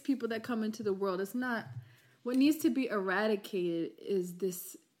mixed people that come into the world, it's not, what needs to be eradicated is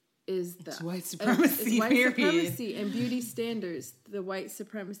white supremacy. It's white supremacy and beauty standards. The white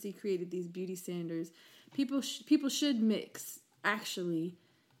supremacy created these beauty standards. People should mix, actually.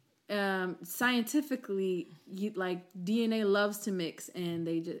 Scientifically, like DNA loves to mix, and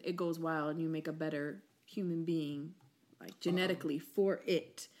it goes wild, and you make a better human being, like genetically for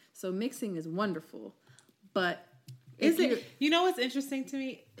it. So mixing is wonderful, but you know what's interesting to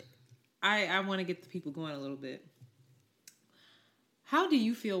me? I want to get the people going a little bit. How do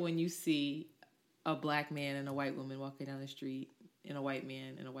you feel when you see a black man and a white woman walking down the street, and a white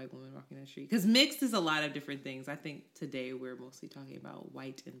man and a white woman walking down the street? Because mixed is a lot of different things. I think today we're mostly talking about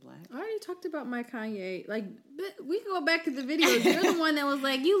white and black. I already talked about my Kanye. Like, we can go back to the videos. You're the one that was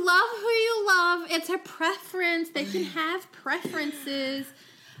like, you love who you love. It's a preference. They can have preferences.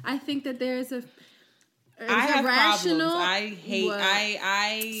 I think that there's a... I have problems. I hate.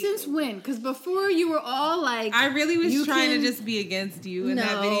 I since when? Because before you were all like, I really was trying to just be against you in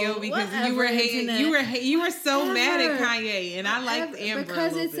that video because you were hating. You were so mad at Kanye, and I liked Amber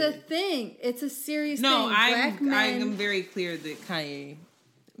because it's a thing. It's a serious thing. I am very clear that Kanye.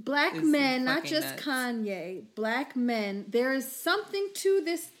 Black men, not just nuts. Kanye. Black men. There is something to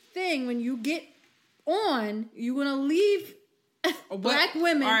this thing. When you get on, you're gonna leave. Black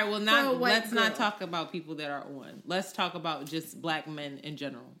women. All right, well, let's not talk about people that are on. Let's talk about just black men in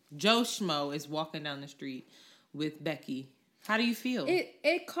general. Joe Schmo is walking down the street with Becky. How do you feel?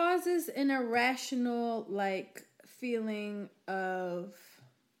 It causes an irrational feeling of,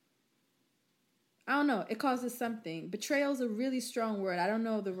 I don't know. It causes something. Betrayal is a really strong word. I don't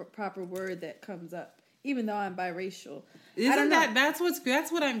know the proper word that comes up. Even though I'm biracial.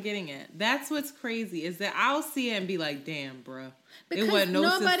 That's what I'm getting at. That's what's crazy is that I'll see it and be like, damn, bro. Because it wasn't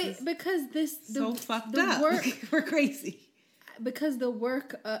nobody, because so fucked up. Work, we're crazy. Because the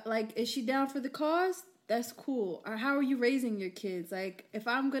work, is she down for the cause? That's cool. Or how are you raising your kids? Like, if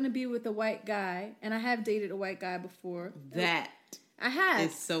I'm going to be with a white guy, and I have dated a white guy before. I have.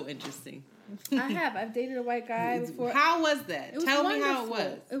 It's so interesting. I've dated a white guy before. How was that? Tell me how it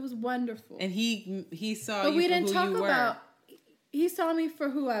was. It was wonderful. And he saw but you we for didn't who talk you about. were. He saw me for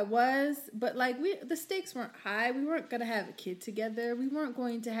who I was, but the stakes weren't high. We weren't gonna have a kid together. We weren't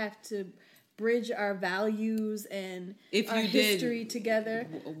going to have to bridge our values and our history together.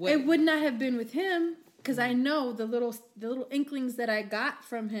 It would not have been with him because I know the little inklings that I got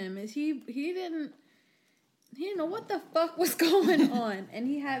from him is he didn't know what the fuck was going on. And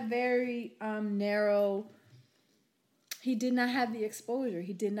he had very narrow... He did not have the exposure.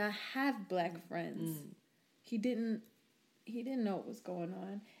 He did not have black friends. He didn't know what was going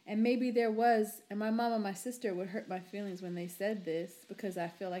on. And maybe there was... And my mom and my sister would hurt my feelings when they said this because I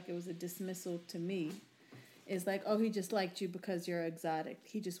feel like it was a dismissal to me. It's like, oh, he just liked you because you're exotic.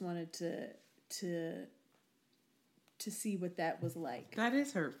 He just wanted to see what that was like. That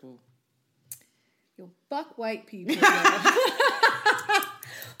is hurtful. Yo, fuck white people. Fuck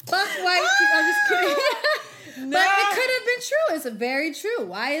white people. I'm just kidding. No. But it could have been true. It's very true.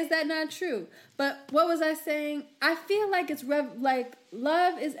 Why is that not true? But what was I saying? I feel like it's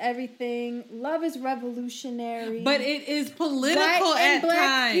love is everything. Love is revolutionary. But it is political white and black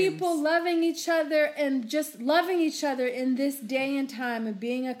times. People loving each other and just loving each other in this day and time and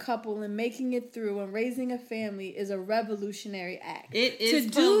being a couple and making it through and raising a family is a revolutionary act. It is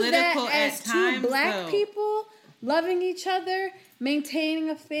to political do that at as times, two black people loving each other, maintaining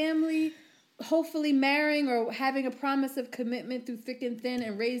a family hopefully marrying or having a promise of commitment through thick and thin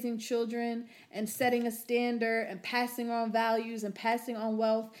and raising children and setting a standard and passing on values and passing on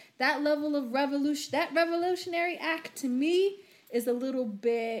wealth, that level of revolutionary act to me is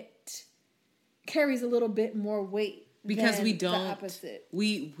carries a little bit more weight. Because we don't, the opposite.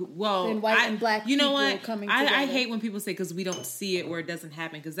 Than white and black you know people what? coming together. I hate when people say because we don't see it or it doesn't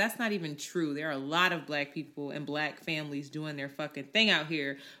happen, because that's not even true. There are a lot of black people and black families doing their fucking thing out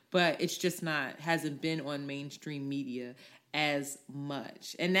here, but it's just hasn't been on mainstream media as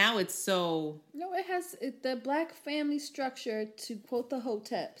much. And now it's so... No, the black family structure, to quote the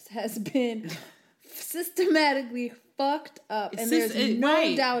Hoteps, has been systematically fucked up. And there's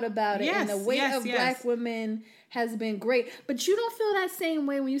no doubt about it. Yes, and the weight of black women has been great. But you don't feel that same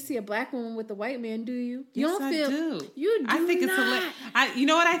way when you see a black woman with a white man, do you? You yes, don't feel... I do. You do I think not. It's hilarious. You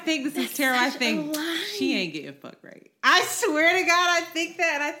know what I think? This is terrible. I think she ain't getting fucked right. I swear to God, I think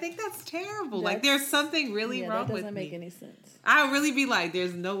that. And I think that's terrible. There's something really wrong with me. That doesn't make any sense. I really be like,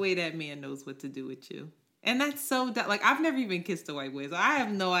 there's no way that man knows what to do with you. And that's so... I've never even kissed a white boy, so I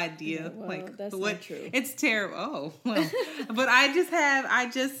have no idea. Yeah, that's not true. It's terrible. Oh, well. But I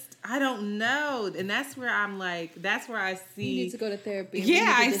don't know. And that's where I'm like, that's where I see... You need to go to therapy.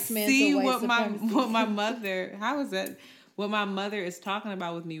 Yeah, I see what my mother... How is that? What my mother is talking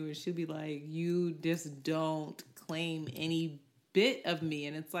about with me, where she'll be like, you just don't claim any bit of me.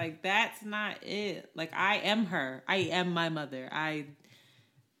 And it's like, that's not it. Like, I am her. I am my mother. I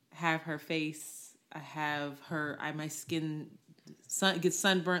have her face. I have my skin gets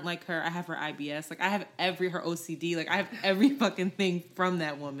sunburnt like her. I have her IBS. Like, I have her OCD. Like, I have every fucking thing from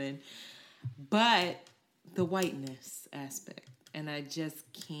that woman. But the whiteness aspect. And I just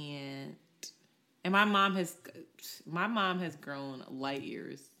can't. And my mom has grown light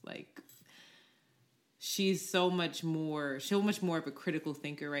years. Like, she's so much more of a critical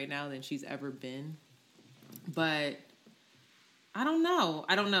thinker right now than she's ever been. But I don't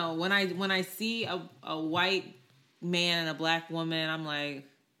know. When I see a white man and a black woman, I'm like,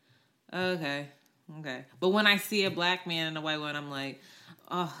 okay. But when I see a black man and a white woman, I'm like,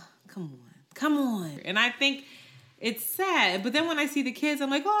 oh, come on. And I think it's sad. But then when I see the kids, I'm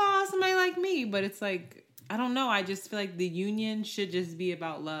like, oh, somebody like me. But it's like, I don't know. I just feel like the union should just be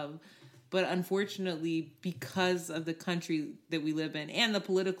about love. But unfortunately, because of the country that we live in and the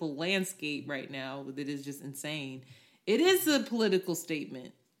political landscape right now that is just insane, it is a political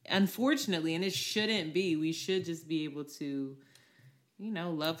statement, unfortunately, and it shouldn't be. We should just be able to,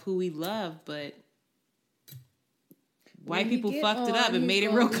 love who we love, but white people fucked it up and made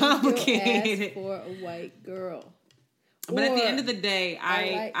it real complicated. Ask for a white girl. But at the end of the day,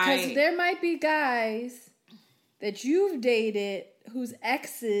 because there might be guys that you've dated whose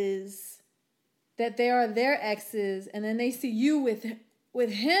exes, that they are their exes, and then they see you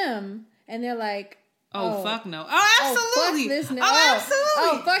with him, and they're like, oh, fuck no. Oh, absolutely. Fuck this nigga. Absolutely.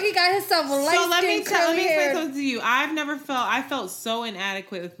 Oh, fuck, he got himself a light skin curly hair. Let me say something to you. I felt so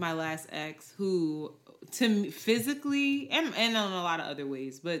inadequate with my last ex, who, to me, physically, and in a lot of other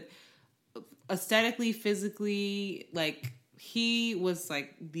ways, but aesthetically, physically, like, he was,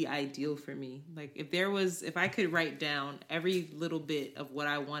 like, the ideal for me. Like, if I could write down every little bit of what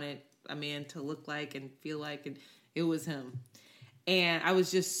I wanted a man to look like and feel like, and it was him. And I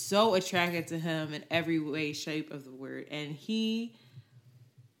was just so attracted to him in every way, shape of the word. And he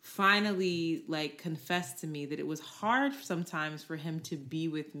finally, confessed to me that it was hard sometimes for him to be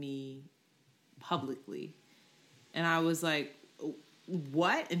with me publicly. And I was like,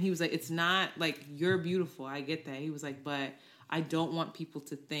 what? And he was like, it's not, you're beautiful. I get that. He was like, but I don't want people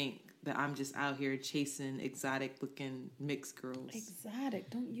to think that I'm just out here chasing exotic-looking mixed girls.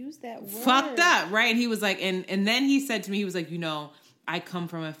 Exotic. Don't use that word. Fucked up, right? And he was like, and then he said to me, he was like, I come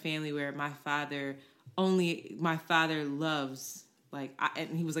from a family where my father loves,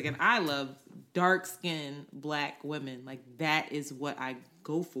 and he was like, and I love dark-skinned black women. Like, that is what I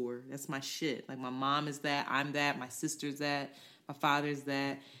go for. That's my shit. Like, my mom is that, I'm that, my sister's that, my father's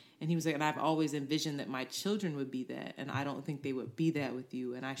that. And he was like, and I've always envisioned that my children would be that, and I don't think they would be that with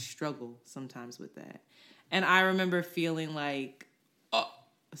you, and I struggle sometimes with that. And I remember feeling like,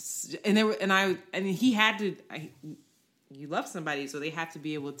 he had to. You love somebody, so they have to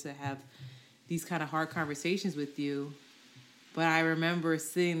be able to have these kind of hard conversations with you. But I remember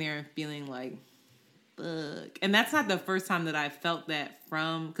sitting there and feeling like, fuck. And that's not the first time that I felt that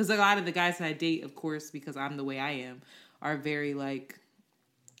from, because a lot of the guys that I date, of course, because I'm the way I am, are very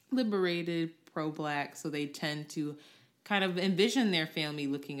liberated, pro-black, so they tend to kind of envision their family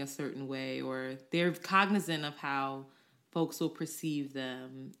looking a certain way, or they're cognizant of how folks will perceive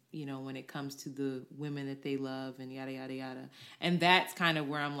them, you know, when it comes to the women that they love and yada, yada, yada. And that's kind of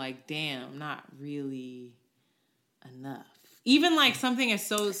where I'm like, damn, not really enough. Even like something is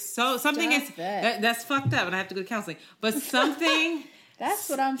something is that's fucked up and I have to go to counseling. But something that's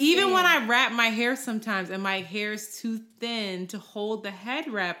what I'm saying. Even when I wrap my hair sometimes and my hair's too thin to hold the head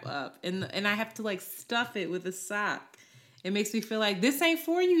wrap up and I have to like stuff it with a sock. It makes me feel like this ain't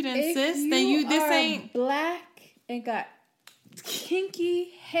for you then, if sis. You then this are ain't black and got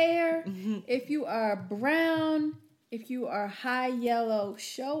kinky hair. If you are brown, if you are high yellow,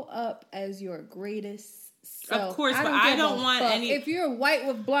 show up as your greatest self. Of course, but I don't want any. If you're white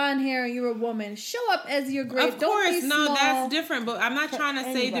with blonde hair and you're a woman, show up as your greatest. Of course, don't be small. that's different. But I'm not trying to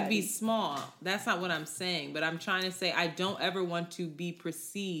say anybody. to be small. That's not what I'm saying. But I'm trying to say I don't ever want to be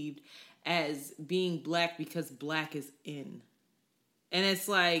perceived as being black because black is in. And it's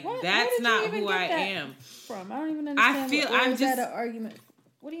like, that's not who I am. From? I don't even understand. I'm just that an argument.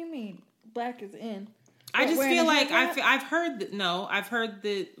 What do you mean? Black is in. I just feel like I've heard that. No, I've heard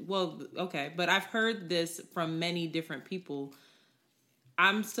that. Well, okay, but I've heard this from many different people.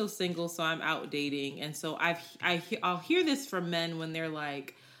 I'm still single, so I'm out dating, and so I'll hear this from men when they're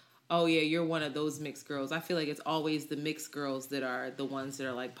like, "Oh yeah, you're one of those mixed girls." I feel like it's always the mixed girls that are the ones that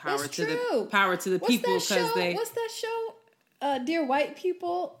are like power to the people because they. What's that show? Dear White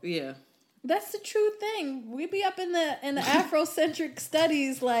People. Yeah. That's the true thing. We be up in the Afrocentric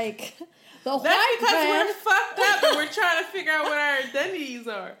studies like the That's white because man. we're fucked up and we're trying to figure out what our identities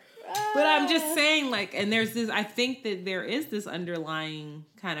are. But I'm just saying, like, and there's this, I think that there is this underlying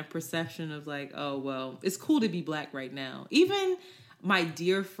kind of perception of like, oh, well, it's cool to be black right now. Even my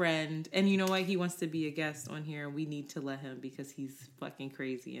dear friend, and you know what? He wants to be a guest on here. We need to let him because he's fucking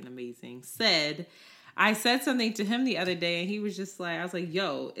crazy and amazing. I said something to him the other day and he was just like, I was like,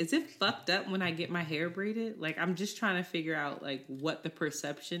 yo, is it fucked up when I get my hair braided? Like, I'm just trying to figure out like what the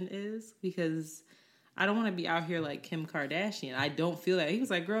perception is because I don't want to be out here like Kim Kardashian. I don't feel that. He was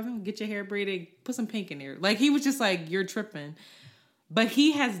like, girl, if you get your hair braided, put some pink in there. Like, he was just like, you're tripping. But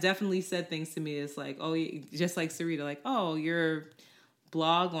he has definitely said things to me. It's like, oh, just like Sarita, like, oh, your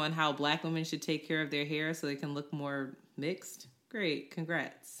blog on how black women should take care of their hair so they can look more mixed. Great.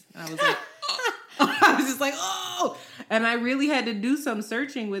 Congrats. And I was like, I was just like, oh, and I really had to do some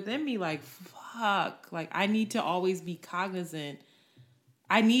searching within me. Like, fuck, like I need to always be cognizant.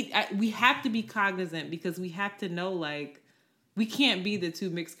 We have to be cognizant because we have to know, like, we can't be the two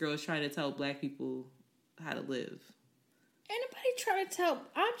mixed girls trying to tell black people how to live. Anybody trying to tell?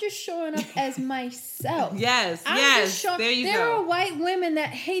 I'm just showing up as myself. Yes. There you go. There are white women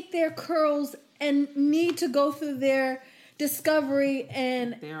that hate their curls and need to go through their discovery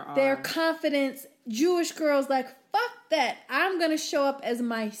and their confidence. Jewish girls like, fuck that. I'm going to show up as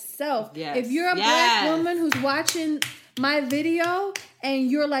myself. Yes. If you're a black woman who's watching my video and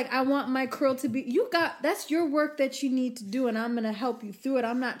you're like, I want my curl to be, that's your work that you need to do and I'm going to help you through it.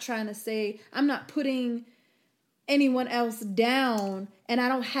 I'm not trying to say, I'm not putting anyone else down and I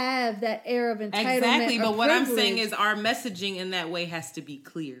don't have that air of entitlement. Exactly, but what I'm saying is our messaging in that way has to be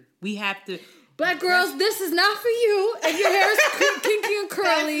clear. We have to... Black girls, this is not for you. If your hair is kinky and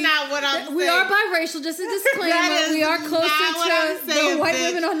curly. That's not what I'm saying. We are biracial, just a disclaimer. We are closer to the white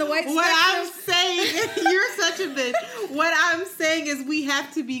women on the white spectrum. What I'm saying, you're such a bitch. What I'm saying is we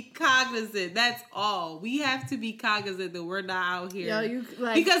have to be cognizant. That's all. We have to be cognizant that we're not out here.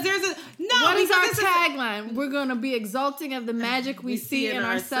 Because there's a... No, what is our tagline? We're going to be exalting of the magic we see in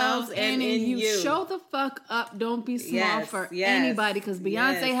ourselves and in you. Show the fuck up. Don't be small for anybody. Because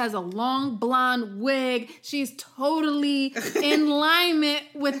Beyonce has a long blonde wig. She's totally in alignment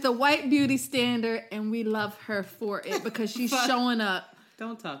with the white beauty standard and we love her for it because she's showing up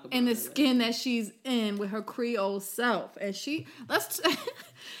don't talk about in the skin that she's in with her Creole self and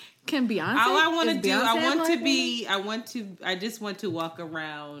can Beyonce all I want to do I just want to walk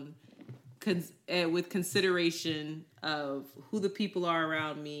around with consideration of who the people are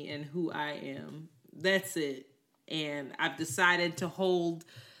around me and who I am. That's it. And I've decided to hold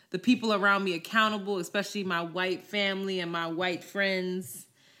the people around me accountable, especially my white family and my white friends.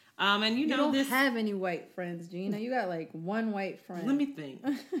 And you don't have any white friends, Gina. You got like one white friend. Let me think.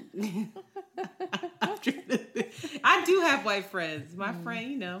 I do have white friends. My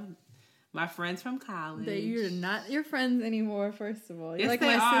friend, my friends from college. You're not your friends anymore, first of all. You're yes, like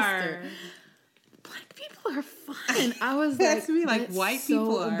my sister. black people are fun. I was like, to me like white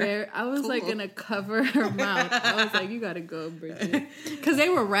people are. I was like gonna cover her mouth. I was like, you gotta go, Bridget, because they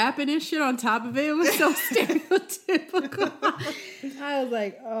were rapping and shit on top of it. It was so stereotypical. I was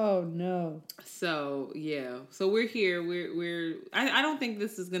like, oh no. So yeah, so we're here. I don't think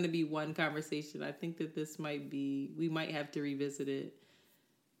this is gonna be one conversation. I think that we might have to revisit it.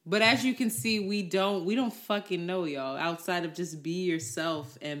 But as you can see, we don't fucking know, y'all, outside of just be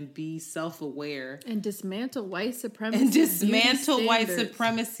yourself and be self-aware. And dismantle white supremacy.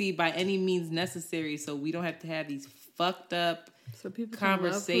 By any means necessary, so we don't have to have these fucked up people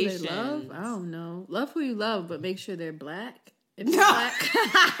conversations. Can love who they love? I don't know. Love who you love, but make sure they're black. If you're black,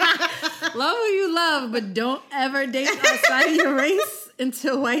 love who you love, but don't ever date outside of your race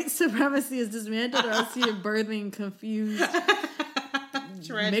until white supremacy is dismantled, or else you're birthing confused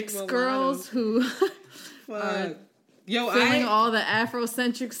mixed girls who are filling all the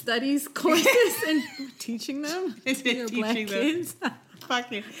Afrocentric studies courses and teaching them to your black kids.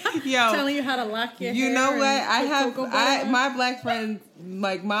 Fucking telling you how to lock your hair. You know what? My black friends,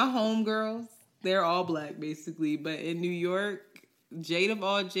 like my homegirls, they're all black basically. But in New York, Jade of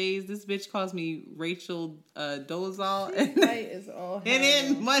all J's, this bitch calls me Rachel Dolezal.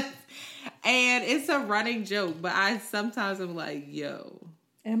 And it's a running joke, but sometimes I'm like, yo.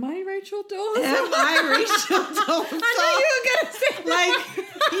 Am I Rachel Dolezal? I know you were gonna say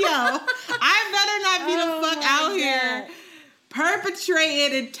that. I better not be the fuck out here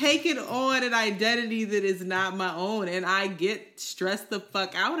perpetrating and taking on an identity that is not my own, and I get stressed the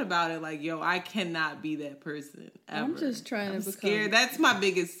fuck out about it. Like, yo, I cannot be that person ever. I'm just trying to become scared. That's my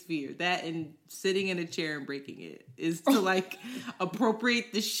biggest fear. That and sitting in a chair and breaking it is to like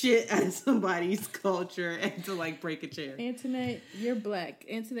appropriate the shit out of somebody's culture and to like break a chair. Antoinette, you're black.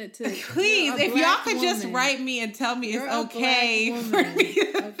 Antoinette, please, if y'all could just write me and tell me it's okay for me.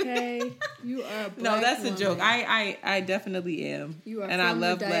 Okay, you are a black No, that's woman. a joke. I definitely am. You are and from I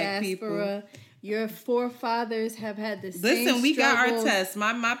love the black people. Your forefathers have had the same Listen, we got struggles. our tests.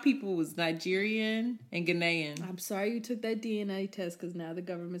 My people was Nigerian and Ghanaian. I'm sorry you took that DNA test, because now the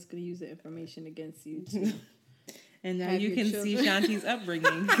government's going to use the information against you too. And now you can see Shanti's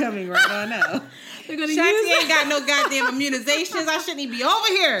upbringing coming right on out. They're gonna Shanti ain't got no goddamn immunizations. I shouldn't even be over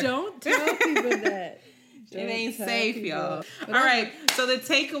here. Don't tell people that. It ain't safe, y'all. All right. So the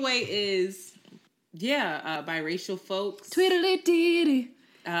takeaway is, biracial folks. Tweedledee.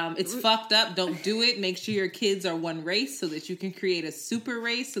 It's fucked up. Don't do it. Make sure your kids are one race so that you can create a super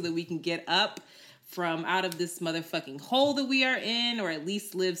race so that we can get up from out of this motherfucking hole that we are in, or at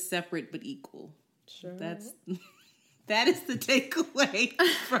least live separate but equal. Sure. That is the takeaway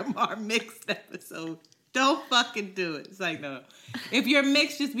from our mixed episode. Don't fucking do it. It's like, no. If you're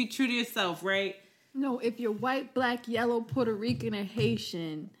mixed, just be true to yourself, right? No, if you're white, black, yellow, Puerto Rican, or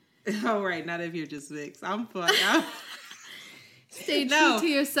Haitian. All right, not if you're just mixed. I'm Stay true to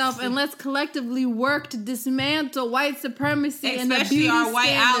yourself, and let's collectively work to dismantle white supremacy and the beauty our white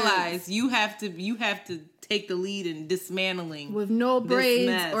standards. allies. You have to take the lead in dismantling with no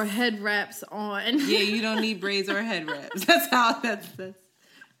braids or head wraps on. Yeah, you don't need braids or head wraps. That's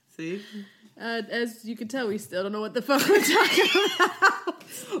see. As you can tell, we still don't know what the fuck we're talking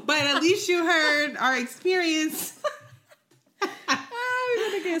about. But at least you heard our experience. We're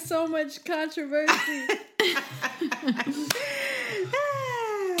gonna get so much controversy.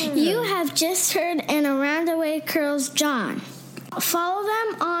 You have just heard an Around the Way Curls John. Follow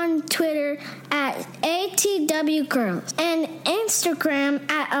them on Twitter at ATW Curls and Instagram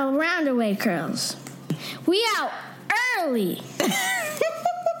at Around the Way Curls. We out early.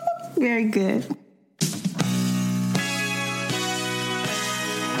 Very good.